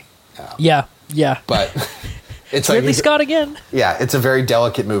that movie. Yeah, but. It's Ridley like, Scott again. Yeah, it's a very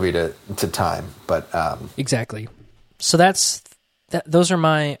delicate movie to time, but exactly. So those are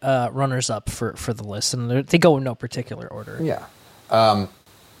my runners up for the list, and they go in no particular order. Yeah.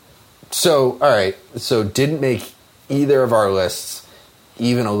 So all right, so didn't make either of our lists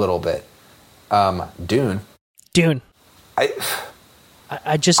even a little bit. Dune. I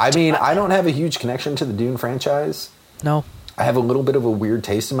don't have a huge connection to the Dune franchise. No. I have a little bit of a weird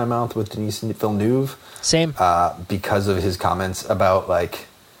taste in my mouth with Denis Villeneuve. Same. Because of his comments about like,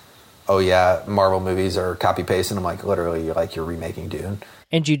 oh yeah, Marvel movies are copy paste, and I'm like, literally, like you're remaking Dune.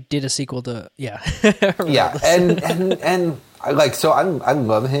 And you did a sequel to yeah, and I like so I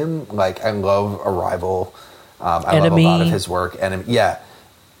love him. Like I love Arrival. I Enemy. love a lot of his work. And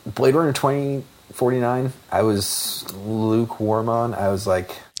Blade Runner 2049. I was lukewarm on. I was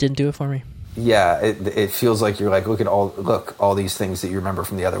like, didn't do it for me. Yeah, it feels like you're like, look all these things that you remember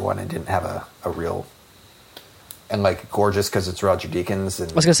from the other one and didn't have a real, and like gorgeous because it's Roger Deakins.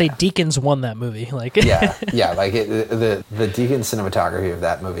 And, I was gonna say Deakins won that movie, like yeah, like the Deakins cinematography of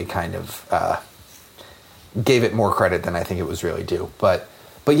that movie kind of gave it more credit than I think it was really due. But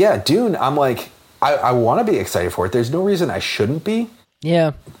yeah, Dune, I'm like, I want to be excited for it. There's no reason I shouldn't be.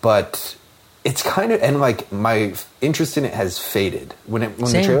 Yeah. But it's kind of, and like my interest in it has faded. When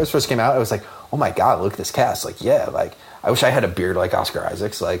the trailers first came out, I was like, oh my God, look at this cast. Like, yeah, like I wish I had a beard like Oscar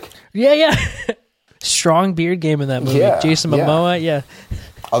Isaac's. Like, yeah. Strong beard game in that movie. Yeah, Jason Momoa, yeah.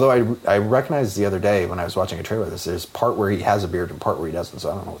 Although I recognized the other day when I was watching a trailer, there's part where he has a beard and part where he doesn't,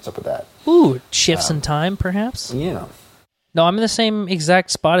 so I don't know what's up with that. Ooh, shifts in time, perhaps? Yeah. No, I'm in the same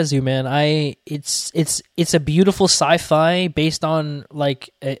exact spot as you, man. It's a beautiful sci-fi based on like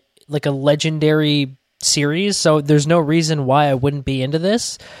a legendary series, so there's no reason why I wouldn't be into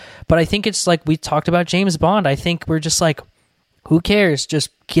this. But I think it's like we talked about James Bond. I think we're just like, who cares? Just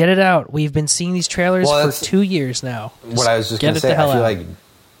get it out. We've been seeing these trailers for 2 years now. What I was just going to say, I feel like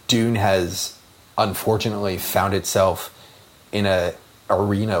Dune has unfortunately found itself in a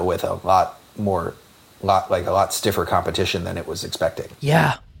arena with a lot stiffer competition than it was expecting.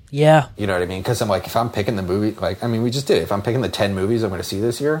 Yeah. You know what I mean? Because I'm like, if I'm picking the movie, like, I mean, we just did it. If I'm picking the 10 movies I'm going to see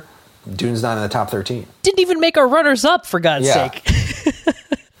this year, Dune's not in the top 13. Didn't even make our runners up, for God's sake.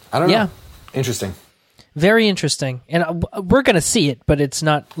 I don't know. Interesting. Very interesting. And we're going to see it, but it's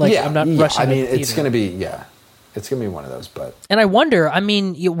not like I'm not rushing. I mean, it's going to be, it's going to be one of those. But and I wonder, I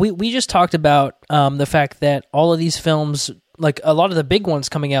mean, we just talked about the fact that all of these films, like a lot of the big ones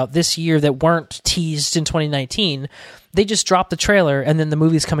coming out this year that weren't teased in 2019, they just dropped the trailer and then the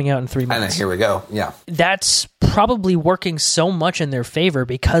movie's coming out in 3 months. And then here we go. Yeah. That's probably working so much in their favor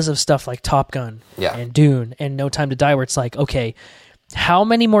because of stuff like Top Gun and Dune and No Time to Die, where it's like, okay, how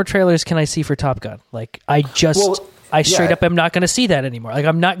many more trailers can I see for Top Gun? Like, I straight up am not going to see that anymore. Like,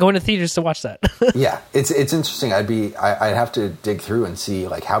 I'm not going to theaters to watch that. Yeah, it's interesting. I'd have to dig through and see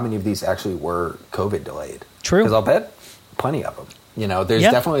like how many of these actually were COVID delayed. True. Because I'll bet plenty of them. You know, there's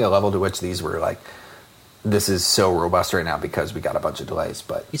definitely a level to which these were like, this is so robust right now because we got a bunch of delays.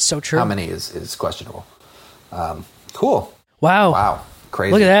 But it's so true. How many is questionable. Cool. Wow.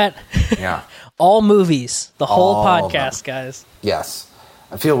 Crazy. Look at that. Yeah. All movies. The whole podcast, guys. Yes.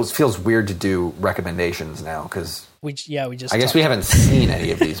 It feels weird to do recommendations now because we just. I guess we haven't seen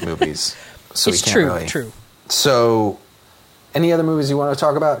any of these movies, so it's we can't true. So, any other movies you want to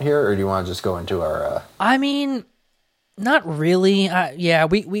talk about here, or do you want to just go into our? I mean, not really.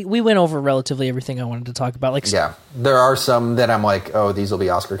 We went over relatively everything I wanted to talk about. Like, there are some that I'm like, oh, these will be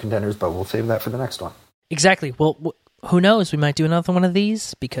Oscar contenders, but we'll save that for the next one. Exactly. Well, who knows? We might do another one of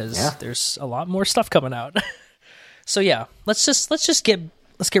these because there's a lot more stuff coming out. So yeah, let's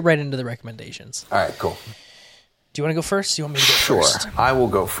get right into the recommendations. All right, cool. Do you want to go first? Do you want me to go first? Sure, I will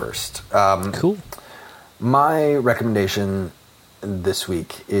go first. Cool. My recommendation this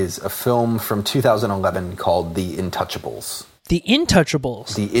week is a film from 2011 called The Intouchables. The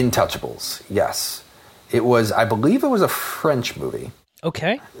Intouchables? The Intouchables, yes. I believe it was a French movie.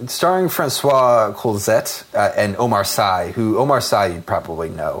 Okay. Starring Francois Cluzet and Omar Sy, who Omar Sy you'd probably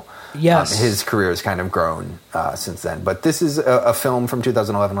know. Yes. His career has kind of grown since then. But this is a film from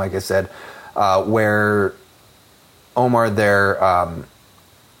 2011, like I said, where Omar there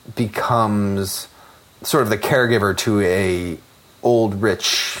becomes sort of the caregiver to a old,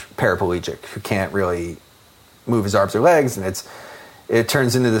 rich paraplegic who can't really move his arms or legs. And it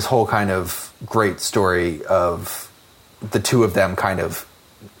turns into this whole kind of great story of the two of them kind of,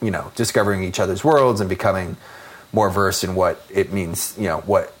 discovering each other's worlds and becoming more versed in what it means,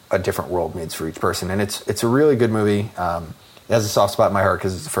 what a different world means for each person. And it's a really good movie. It has a soft spot in my heart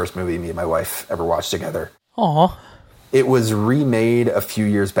because it's the first movie me and my wife ever watched together. Aww. It was remade a few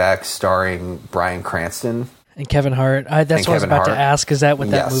years back starring Bryan Cranston. And Kevin Hart. That's what I was about to ask. Is that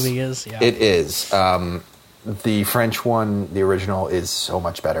what that movie is? Yeah. It is. The French one, the original, is so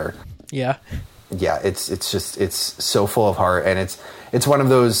much better. Yeah. Yeah, it's so full of heart, and it's one of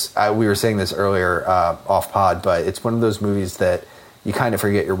those. We were saying this earlier off pod, but it's one of those movies that you kind of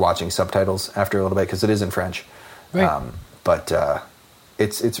forget you're watching subtitles after a little bit because it is in French. Right. But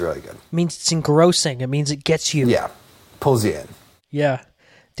it's really good. It means it's engrossing. It means it gets you. Yeah, pulls you in. Yeah.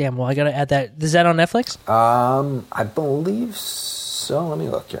 Damn. Well, I gotta add that. Is that on Netflix? I believe so. Let me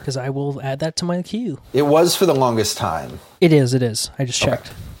look here because I will add that to my queue. It was for the longest time. It is. I just checked.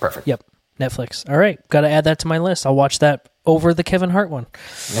 Okay. Perfect. Yep. Netflix. All right. Got to add that to my list. I'll watch that over the Kevin Hart one.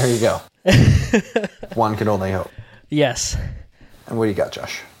 There you go. One can only hope. Yes. And what do you got,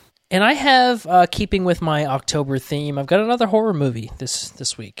 Josh? And I have, keeping with my October theme, I've got another horror movie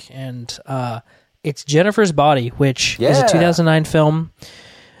this week. And it's Jennifer's Body, which is a 2009 film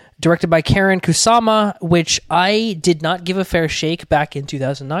directed by Karen Kusama, which I did not give a fair shake back in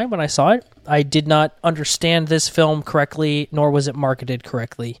 2009 when I saw it. I did not understand this film correctly, nor was it marketed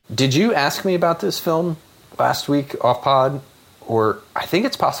correctly. Did you ask me about this film last week off pod, or I think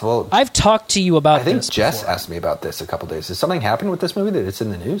it's possible. I've talked to you about this. I think Jess before. asked me about this a couple days. Has something happened with this movie that it's in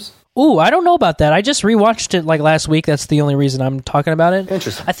the news? Ooh, I don't know about that. I just rewatched it like last week. That's the only reason I'm talking about it.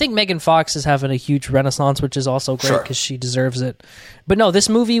 Interesting. I think Megan Fox is having a huge renaissance, which is also great because she deserves it. But no, this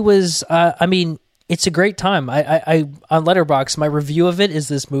movie was, it's a great time. I on Letterboxd, my review of it is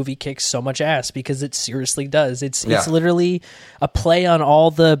this movie kicks so much ass because it seriously does. It's literally a play on all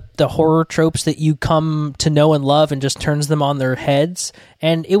the horror tropes that you come to know and love and just turns them on their heads.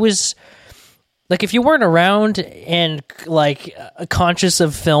 And it was... Like, if you weren't around and, like, conscious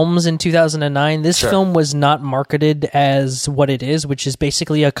of films in 2009, this film was not marketed as what it is, which is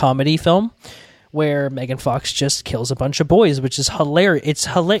basically a comedy film where Megan Fox just kills a bunch of boys, which is hilarious.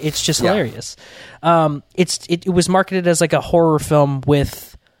 It's just hilarious. It was marketed as, like, a horror film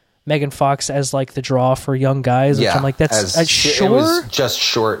with Megan Fox as, like, the draw for young guys, which I'm like, that's sure? It was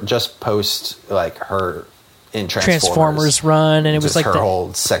just post, like, her in Transformers run, and it was like her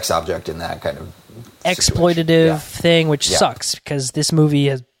whole sex object in that kind of exploitative thing, which sucks because this movie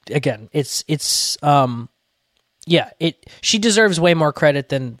has, again, she deserves way more credit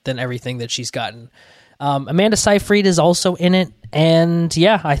than everything that she's gotten. Amanda Seyfried is also in it, and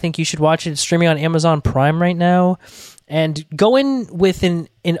I think you should watch it. It's streaming on Amazon Prime right now. And go in with an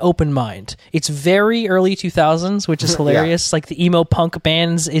open mind. It's very early 2000s, which is hilarious. Like the emo punk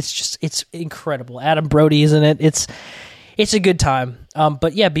bands, it's incredible. Adam Brody's in it. It's a good time.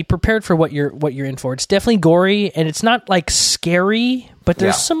 But be prepared for what you're in for. It's definitely gory, and it's not like scary, but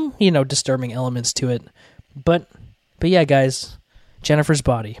there's some disturbing elements to it. But guys, Jennifer's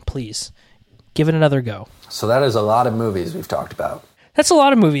Body, please give it another go. So that is a lot of movies we've talked about. That's a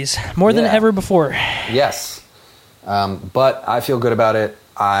lot of movies, more than ever before. Yes. But I feel good about it.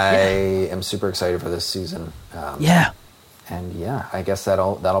 I am super excited for this season. And I guess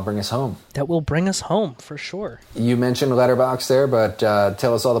that'll bring us home. That will bring us home for sure. You mentioned Letterboxd there, but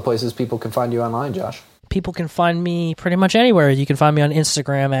tell us all the places people can find you online, Josh. People can find me pretty much anywhere. You can find me on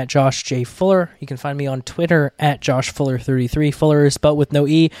Instagram at Josh J. Fuller. You can find me on Twitter at JoshFuller33. Fuller is spelled with no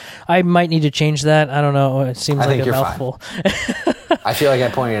E. I might need to change that. I don't know. It seems like a mouthful. I feel like I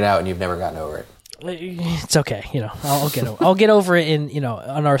pointed it out and you've never gotten over it. It's okay, I'll get over it in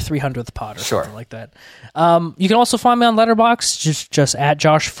on our 300th pod or something like that. You can also find me on Letterboxd, just at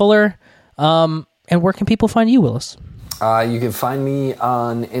Josh Fuller. And where can people find you, Willis? You can find me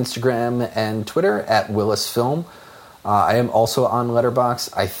on Instagram and Twitter at WillisFilm. I am also on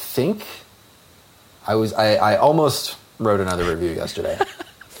Letterboxd. I think I almost wrote another review yesterday.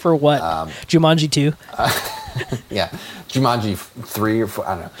 For what? Jumanji 2? Jumanji 3 or 4,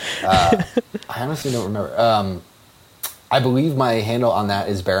 I don't know. I honestly don't remember. I believe my handle on that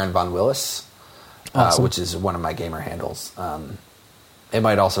is Baron Von Willis, awesome. Which is one of my gamer handles. It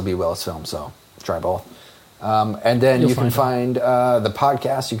might also be Willis Film, so try both. And then you can find the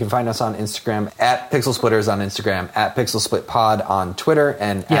podcast. You can find us on Instagram at Pixel Splitters on Instagram, at Pixel Split Pod on Twitter,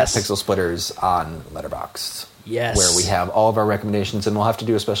 and at Pixel Splitters on Letterboxd. Yes. Where we have all of our recommendations, and we'll have to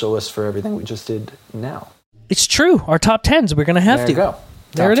do a special list for everything we just did now. It's true. Our top 10s. We're going to have to. There you go.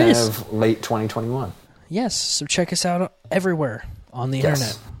 There top it 10 is. Of late 2021. Yes. So check us out everywhere on the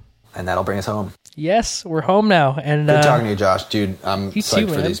internet. And that'll bring us home. Yes. We're home now. And good talking to you, Josh. Dude, I'm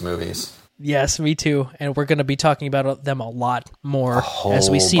psyched for these movies. Yes, me too. And we're going to be talking about them a lot more as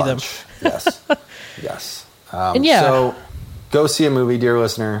we see them. Yes. Yes. And so go see a movie, dear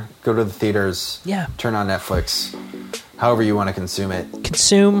listener. Go to the theaters. Yeah. Turn on Netflix. However you want to consume it.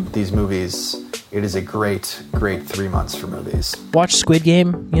 Consume these movies. It is a great, great 3 months for movies. Watch Squid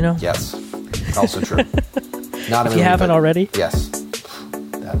Game, Yes. Also true. Not a movie, if you haven't already. Yes.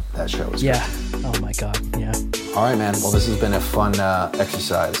 That show is great. Oh my God. Yeah. All right, man. Well, this has been a fun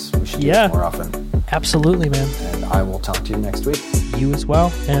exercise. We should do it more often. Absolutely, man. And I will talk to you next week. You as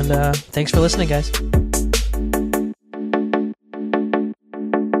well. And thanks for listening, guys.